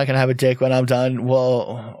probability I'm not going to have a dick when I'm done,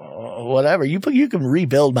 well, whatever. You can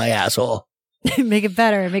rebuild my asshole. Make it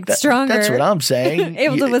better. Make it stronger. That's what I'm saying.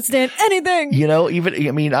 Able to withstand anything. You know,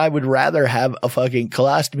 I would rather have a fucking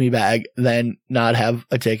colostomy bag than not have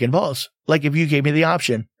a dick and balls. Like if you gave me the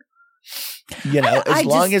option. You know, as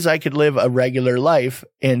long as I could live a regular life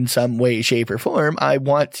in some way, shape, or form, I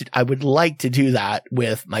would like to do that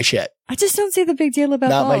with my shit. I just don't see the big deal about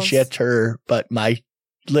not balls. My shit, but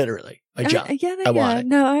literally my junk. I want it.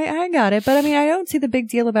 No, I got it. But I mean, I don't see the big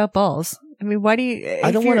deal about balls. I mean, why do you? I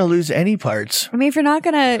don't want to lose any parts. I mean, if you're not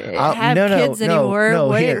going to have kids anymore,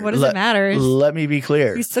 what does it matter? Let me be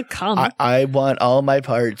clear. You succumb. I want all my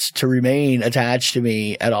parts to remain attached to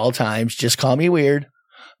me at all times. Just call me weird.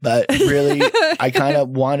 But really, I kind of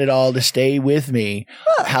want it all to stay with me.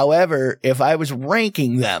 However, if I was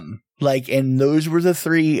ranking them, like, and those were the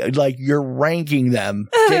three, like, you're ranking them,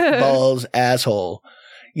 dick, balls, asshole.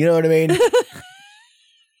 You know what I mean?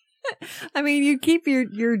 I mean, you keep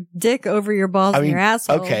your dick over your balls and your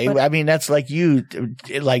asshole. Okay. I mean, that's like you,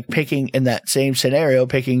 like, picking in that same scenario,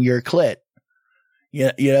 picking your clit.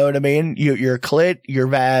 You know what I mean? Your clit, your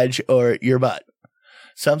vag, or your butt.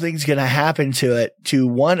 Something's going to happen to it, to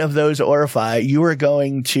one of those orifice. You are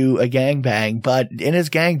going to a gangbang, but in his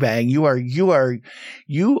gangbang, you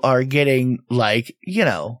are getting, like, you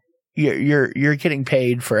know, you're getting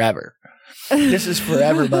paid forever. This is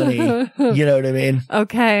forever money. You know what I mean?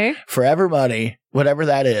 Okay. Forever money, whatever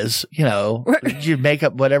that is, you know, you make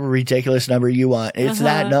up whatever ridiculous number you want. It's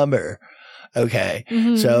that number. Okay.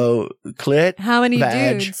 Mm-hmm. So clit. How many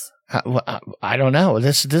vag, dudes? I don't know.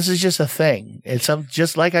 This is just a thing. It's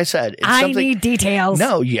just like I said. I need details.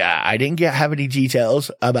 No, yeah, I didn't have any details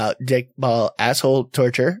about dick, ball, asshole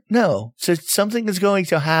torture. No, so something is going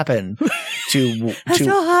to happen to like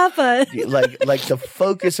the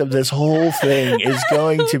focus of this whole thing is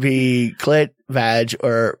going to be clit, vag,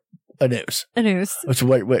 or a noose. A noose. Which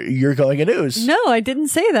what you're going a noose? No, I didn't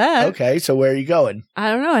say that. Okay, so where are you going?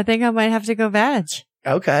 I don't know. I think I might have to go vag.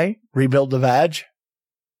 Okay, rebuild the vag.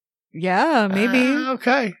 Yeah, maybe.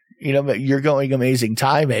 Okay. You know, you're going amazing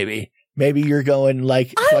Thai, maybe. Maybe you're going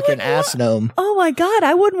like fucking ass gnome. Oh my God.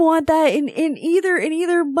 I wouldn't want that in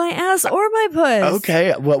either my ass or my puss.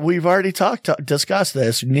 Okay. Well, we've already discussed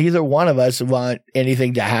this. Neither one of us want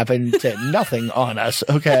anything to happen to nothing on us.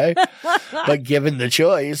 Okay. But given the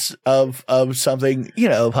choice of something, you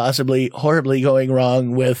know, possibly horribly going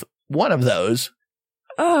wrong with one of those.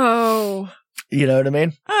 Oh. You know what I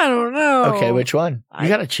mean? I don't know. Okay, which one? You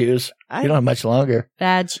got to choose. You don't have much longer.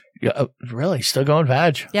 Vag. Really? Still going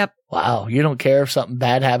vag? Yep. Wow. You don't care if something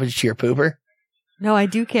bad happens to your pooper? No, I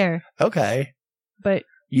do care. Okay. But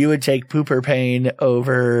you would take pooper pain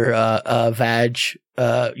over vag.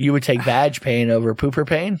 You would take vag pain over pooper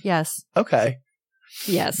pain? Yes. Okay.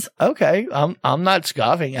 Yes. Okay. I'm not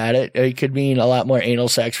scoffing at it. It could mean a lot more anal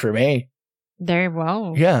sex for me. There.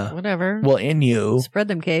 Well. Yeah. Whatever. Well, in you. Spread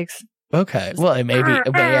them cakes. Okay. Well, it may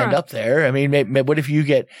end up there. I mean, what if you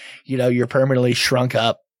get, you know, you're permanently shrunk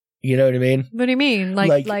up? You know what I mean? What do you mean?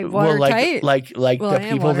 Like watertight? Like the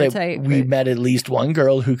people that we met, at least one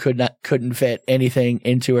girl who couldn't fit anything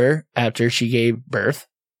into her after she gave birth.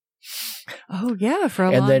 Oh yeah, for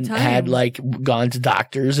a long time. And then had like gone to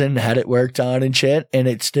doctors and had it worked on and shit, and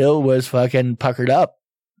it still was fucking puckered up.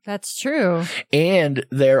 That's true. And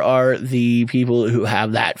there are the people who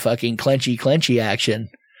have that fucking clenchy action.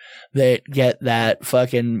 That get that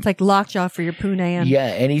fucking... It's like lockjaw for your punam. Yeah,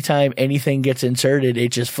 anytime anything gets inserted,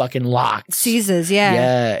 it just fucking locks. Seizes, yeah.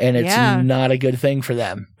 Yeah, and it's not a good thing for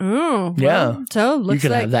them. Oh, yeah. Well, so looks you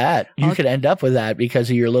could have that. You could end up with that because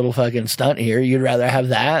of your little fucking stunt here. You'd rather have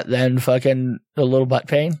that than fucking a little butt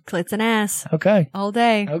pain? Clits and ass. Okay. All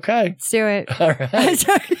day. Okay. Let's do it. All right.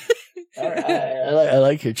 All right. I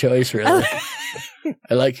like your choice, really.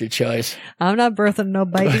 I like your choice. I'm not birthing no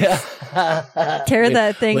babies. Tear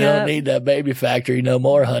that thing up. We don't need that baby factory no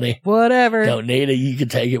more, honey. Whatever. Don't need it. You can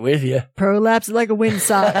take it with you. Prolapse like a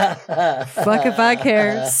windsock. Fuck if I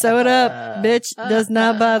care. Sew it up, bitch. Does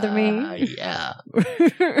not bother me. Yeah.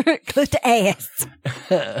 Clit to ass.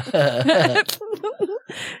 That's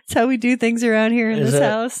how we do things around here in this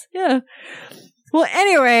house. Yeah. Well,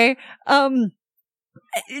 anyway,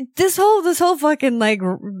 this whole fucking like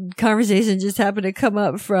conversation just happened to come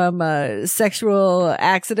up from sexual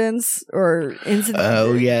accidents or incidents.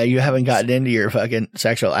 Oh yeah, you haven't gotten into your fucking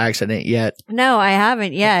sexual accident yet. No, I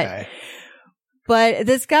haven't yet. Okay. But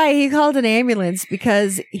this guy, he called an ambulance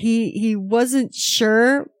because he wasn't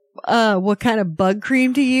sure what kind of bug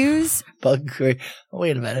cream to use. Bug cream.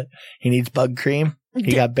 Wait a minute. He needs bug cream?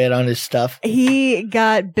 He got bit on his stuff? He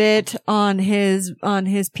got bit on his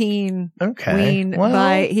ween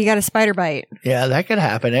by, he got a spider bite. Yeah, that could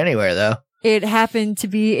happen anywhere, though. It happened to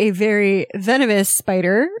be a very venomous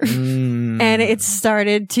spider, and it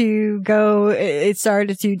started to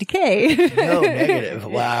decay. No, negative.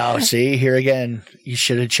 Wow. See, here again, you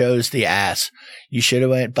should have chose the ass. You should have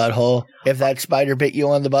went butthole. If that spider bit you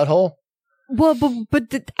on the butthole. Well,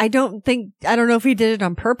 but I don't know if he did it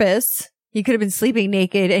on purpose. He could have been sleeping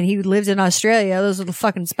naked, and he lived in Australia. Those little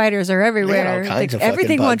fucking spiders are everywhere. All kinds of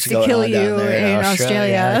everything fucking wants bugs to kill going on you down there in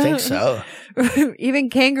Australia. I think so. Even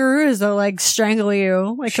kangaroos, they'll like strangle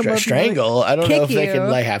you. Like strangle? I don't know if they you. can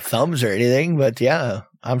like have thumbs or anything, but yeah,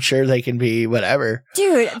 I'm sure they can be whatever.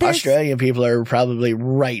 Dude, Australian people are probably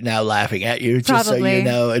right now laughing at you, just so you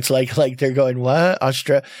know. It's like they're going, what?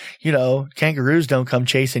 Kangaroos don't come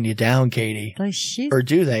chasing you down, Katie. Like, shit. Or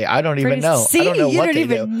do they? I don't even know. See, I don't know you what don't they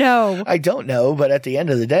even do. know. I don't know, but at the end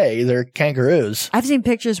of the day, they're kangaroos. I've seen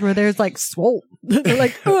pictures where there's like swole. They're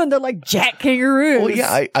like, oh, and they're like jack kangaroos. Well,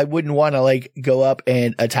 yeah, I wouldn't want to like go up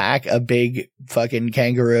and attack a big fucking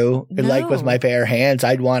kangaroo. No. Like with my bare hands,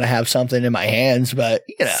 I'd want to have something in my hands, but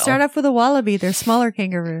you know. Start off with a wallaby. They're smaller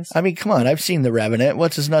kangaroos. I mean, come on. I've seen The Revenant.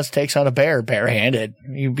 What's his nuts takes on a bear barehanded?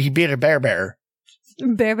 He beat a bear. Bear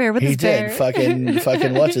with he his bear. He did.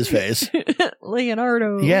 Fucking what's his face?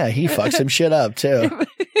 Leonardo. Yeah, he fucked some shit up too.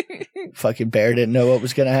 Fucking bear didn't know what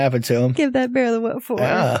was going to happen to him. Give that bear the what for.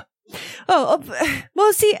 Yeah. Oh,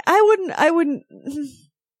 well, see, I wouldn't.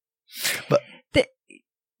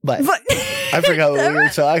 But I forgot what we were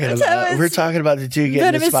talking about. We're talking about the dude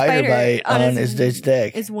getting a spider bite on his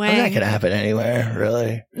dick. His wang. That could happen anywhere,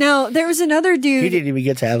 really. No, there was another dude. He didn't even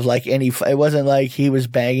get to have like any. It wasn't like he was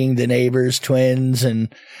banging the neighbor's twins,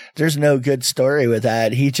 and there's no good story with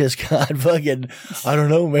that. He just got fucking. I don't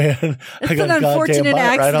know, man. I got a goddamn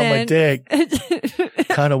bite right on my dick.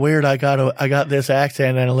 Kind of weird. I got this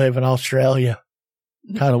accent and I live in Australia.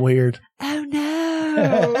 Kind of weird. Oh no.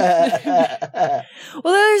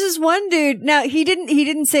 Well, there's this one dude. Now he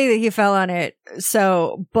didn't say that he fell on it.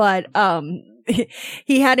 So, but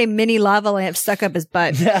he had a mini lava lamp stuck up his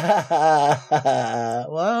butt.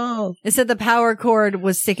 Wow. It said the power cord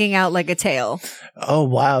was sticking out like a tail. Oh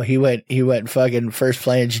wow, he went fucking first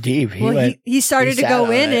flange deep. He started to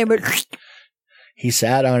go in and it would. He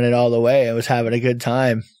sat on it all the way and was having a good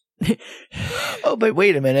time. Oh, but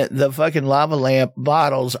wait a minute. The fucking lava lamp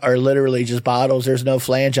bottles are literally just bottles. There's no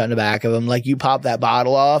flange on the back of them. Like you pop that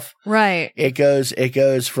bottle off. Right. It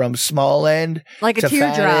goes from small end like a to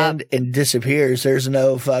teardrop fat end and disappears. There's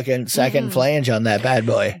no fucking second flange on that bad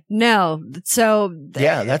boy. No. So.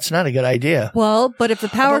 Yeah, that's not a good idea. Well, but if the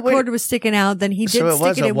power cord was sticking out, then he did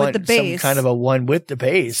stick it in with the base. Some kind of a one with the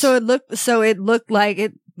base. So it looked like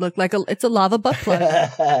it's a lava butt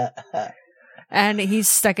plug. And he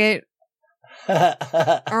stuck it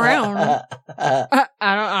around. I don't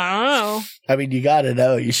know. I mean, you got to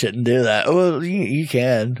know you shouldn't do that. Well, you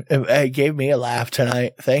can. It gave me a laugh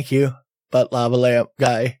tonight. Thank you, butt lava lamp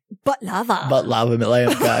guy. Butt lava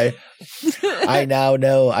lamp guy. I now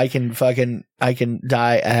know I can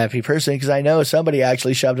die a happy person because I know somebody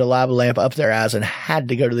actually shoved a lava lamp up their ass and had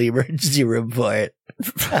to go to the emergency room for it.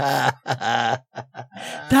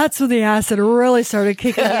 That's when the acid really started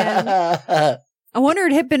kicking in. I wonder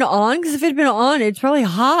it had been on, because if it had been on, it's probably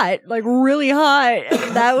hot, like really hot.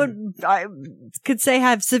 That would, I could say,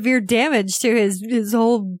 have severe damage to his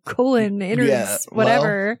whole colon, innards,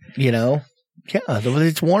 whatever. Well,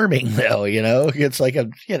 it's warming though, it's like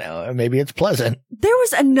maybe it's pleasant. There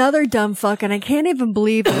was another dumb fuck, and I can't even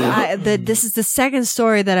believe that this is the second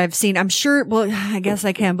story that I've seen. I'm sure, well, I guess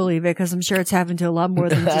I can't believe it because I'm sure it's happened to a lot more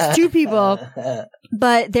than just two people.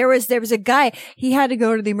 But there was a guy, he had to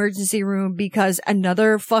go to the emergency room because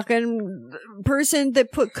another fucking person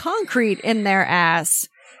that put concrete in their ass.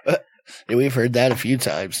 We've heard that a few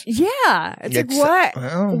times. Yeah. It's like, what?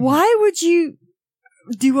 Why would you...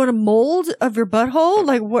 Do you want a mold of your butthole?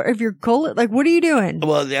 Like, what of your colon? Like, what are you doing?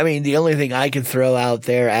 Well, I mean, the only thing I can throw out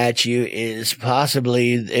there at you is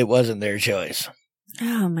possibly it wasn't their choice.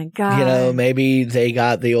 Oh my God. Maybe they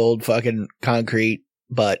got the old fucking concrete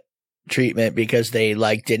butt treatment because they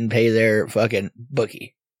didn't pay their fucking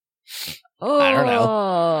bookie. Oh. I don't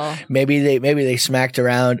know. Maybe they smacked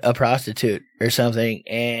around a prostitute or something,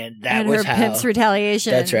 and that was her pimp's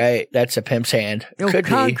retaliation. That's right. That's a pimp's hand. Could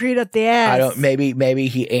concrete be. Up the ass. I don't. Maybe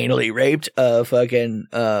he anally raped a fucking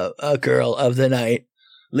a girl of the night,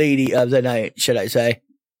 lady of the night, should I say?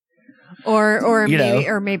 Or You maybe know.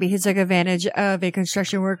 or maybe he took advantage of a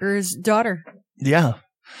construction worker's daughter. Yeah.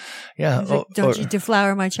 Yeah. He's like, don't you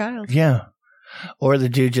deflower my child. Yeah. Or the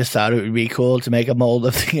dude just thought it would be cool to make a mold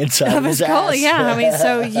of the inside of his skull, ass. yeah. I mean,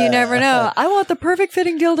 so you never know. I want the perfect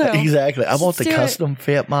fitting dildo. Exactly. I want the Let's do it. custom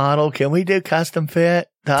fit model. Can we do custom fit,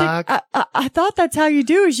 Doc? I thought that's how you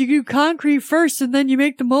do is you do concrete first and then you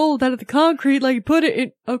make the mold out of the concrete, like you put it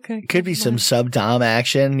in. Okay. Could be some sub-dom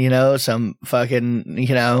action, some fucking,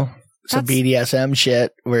 some BDSM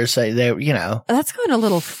shit where say they, That's going a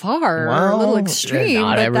little far or a little extreme.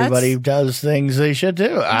 Not but everybody that's- does things they should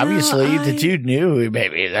do. Obviously, the I- dude knew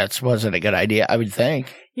maybe that wasn't a good idea, I would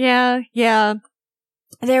think. Yeah.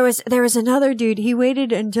 There was another dude. He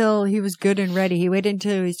waited until he was good and ready. He waited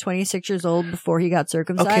until he was 26 years old before he got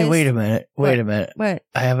circumcised. Okay, wait a minute. What?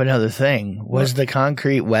 I have another thing. Was the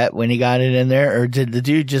concrete wet when he got it in there, or did the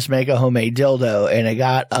dude just make a homemade dildo and it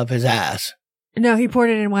got up his ass? No, he poured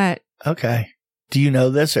it in wet. Okay. Do you know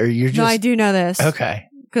this, or you're just... No, I do know this. Okay.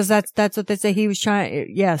 Because that's what they say he was trying.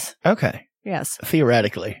 Yes. Okay. Yes.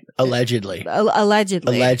 Theoretically. Allegedly.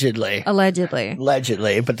 Allegedly.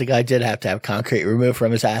 Allegedly. But the guy did have to have concrete removed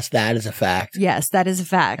from his ass. That is a fact. Yes, that is a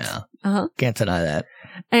fact. Yeah. Uh-huh. Can't deny that.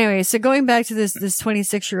 Anyway, so going back to this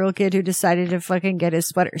 26-year-old kid who decided to fucking get his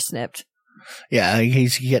sweater snipped. Yeah,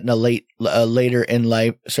 he's getting a later in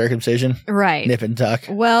life circumcision. Right. Nip and tuck.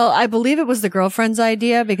 Well, I believe it was the girlfriend's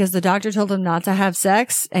idea because the doctor told him not to have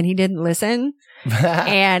sex and he didn't listen.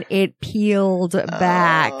 And it peeled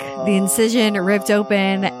back. The incision ripped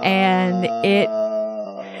open and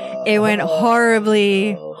it went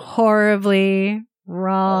horribly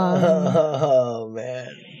wrong. Oh, man.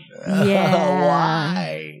 Yeah.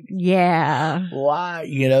 Why? Yeah. Why?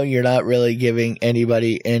 You're not really giving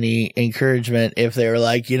anybody any encouragement if they were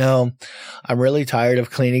like, I'm really tired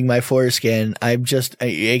of cleaning my foreskin.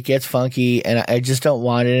 It gets funky and I just don't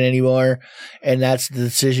want it anymore. And that's the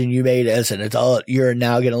decision you made as an adult. You're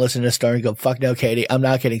now going to listen to the story and go, fuck no, Katie, I'm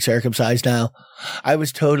not getting circumcised now. I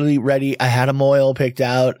was totally ready. I had a moil picked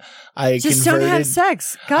out. I just converted. don't have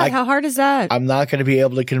sex. God, how hard is that? I'm not going to be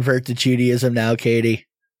able to convert to Judaism now, Katie.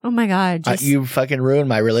 Oh my God. You fucking ruined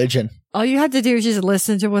my religion. All you had to do is just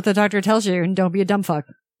listen to what the doctor tells you and don't be a dumb fuck.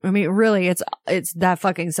 I mean, really, it's that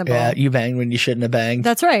fucking simple. Yeah, you banged when you shouldn't have banged.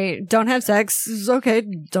 That's right. Don't have sex. It's okay.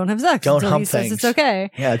 Don't have sex. Don't until hump he says things. it's okay.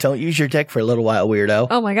 Yeah, don't use your dick for a little while, weirdo.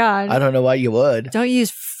 Oh my God. I don't know why you would. Don't use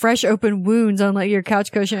fresh open wounds on like your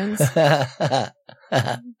couch cushions.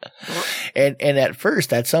 And at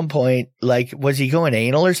first, at some point, like, was he going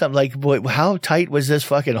anal or something? Like, how tight was this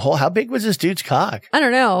fucking hole? How big was this dude's cock? I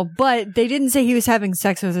don't know, but they didn't say he was having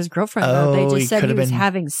sex with his girlfriend. Though. They Oh, he just said could he have was been-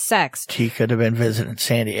 having sex. He could have been visiting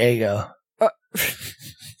San Diego.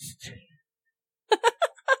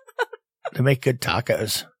 They make good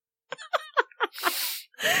tacos.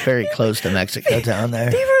 Very close to Mexico down there.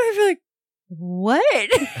 People would be like, what?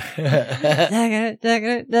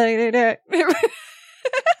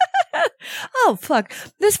 Oh fuck!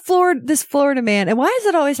 This Florida man, and why does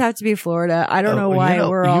it always have to be Florida? I don't know why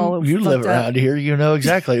we're all. You live fucked up. around here. You know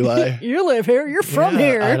exactly why. You live here. You're from Yeah,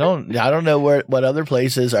 here. I don't know what other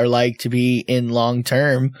places are like to be in long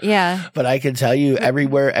term. Yeah. But I can tell you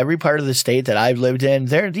everywhere, every part of the state that I've lived in,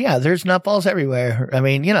 there's nutballs everywhere. I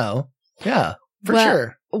mean, yeah, for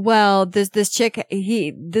sure. Well, this chick,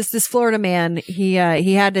 this Florida man, he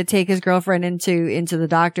had to take his girlfriend into the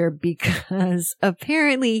doctor because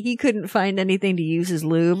apparently he couldn't find anything to use as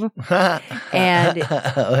lube. And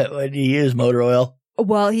what do you use? Motor oil?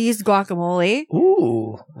 Well, he used guacamole.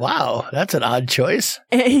 Ooh, wow, that's an odd choice.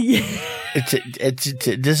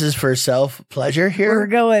 This is for self pleasure here. We're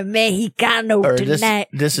going Mexicano or tonight.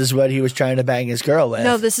 This is what he was trying to bang his girl with.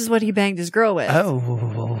 No, this is what he banged his girl with.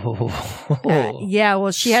 Oh, yeah.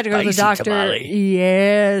 Well, she had to go to the Spicy doctor. tamale.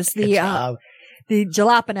 Yes, Good job. the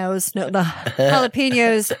jalapenos, no, the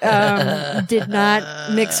jalapenos did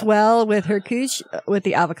not mix well with her cooch, with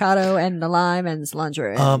the avocado and the lime and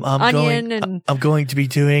cilantro and onion. I'm going to be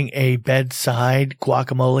doing a bedside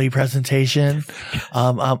guacamole presentation.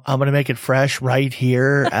 I'm going to make it fresh right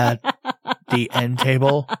here at the end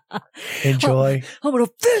table. Enjoy. I'm going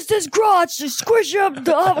to fist his crotch to squish up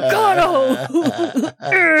the avocado.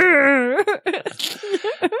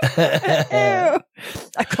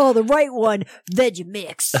 I call the right one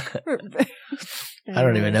Vegemix. I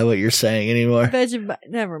don't even know what you're saying anymore.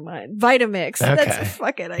 Never mind. Vitamix. Okay. That's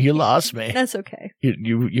fucking. You lost me. That's okay.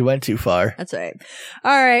 You went too far. That's all right.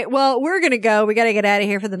 All right. Well, we're going to go. We got to get out of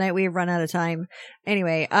here for the night. We have run out of time.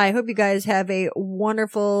 Anyway, I hope you guys have a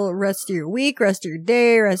wonderful rest of your week, rest of your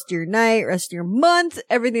day, rest of your night, rest of your month,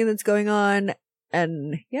 everything that's going on.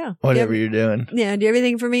 And yeah. Whatever you're doing. Yeah. Do you have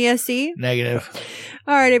anything for me, SC? Negative.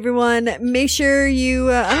 All right, everyone. Make sure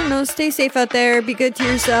you, stay safe out there. Be good to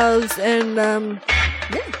yourselves. And,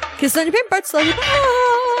 kiss on your pimp parts. Love you.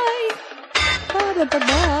 Bye.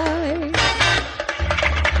 Bye.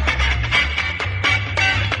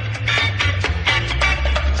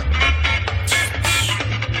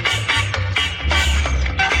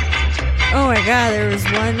 Oh my god, there was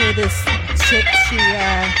one where this chick, she,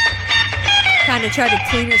 kind of tried to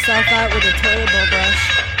clean herself out with a toilet bowl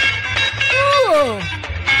brush. Ooh!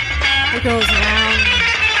 It goes around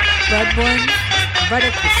red ones, right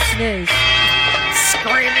up the snooze.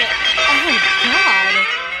 Screaming. Oh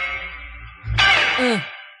god.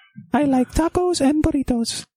 I like tacos and burritos.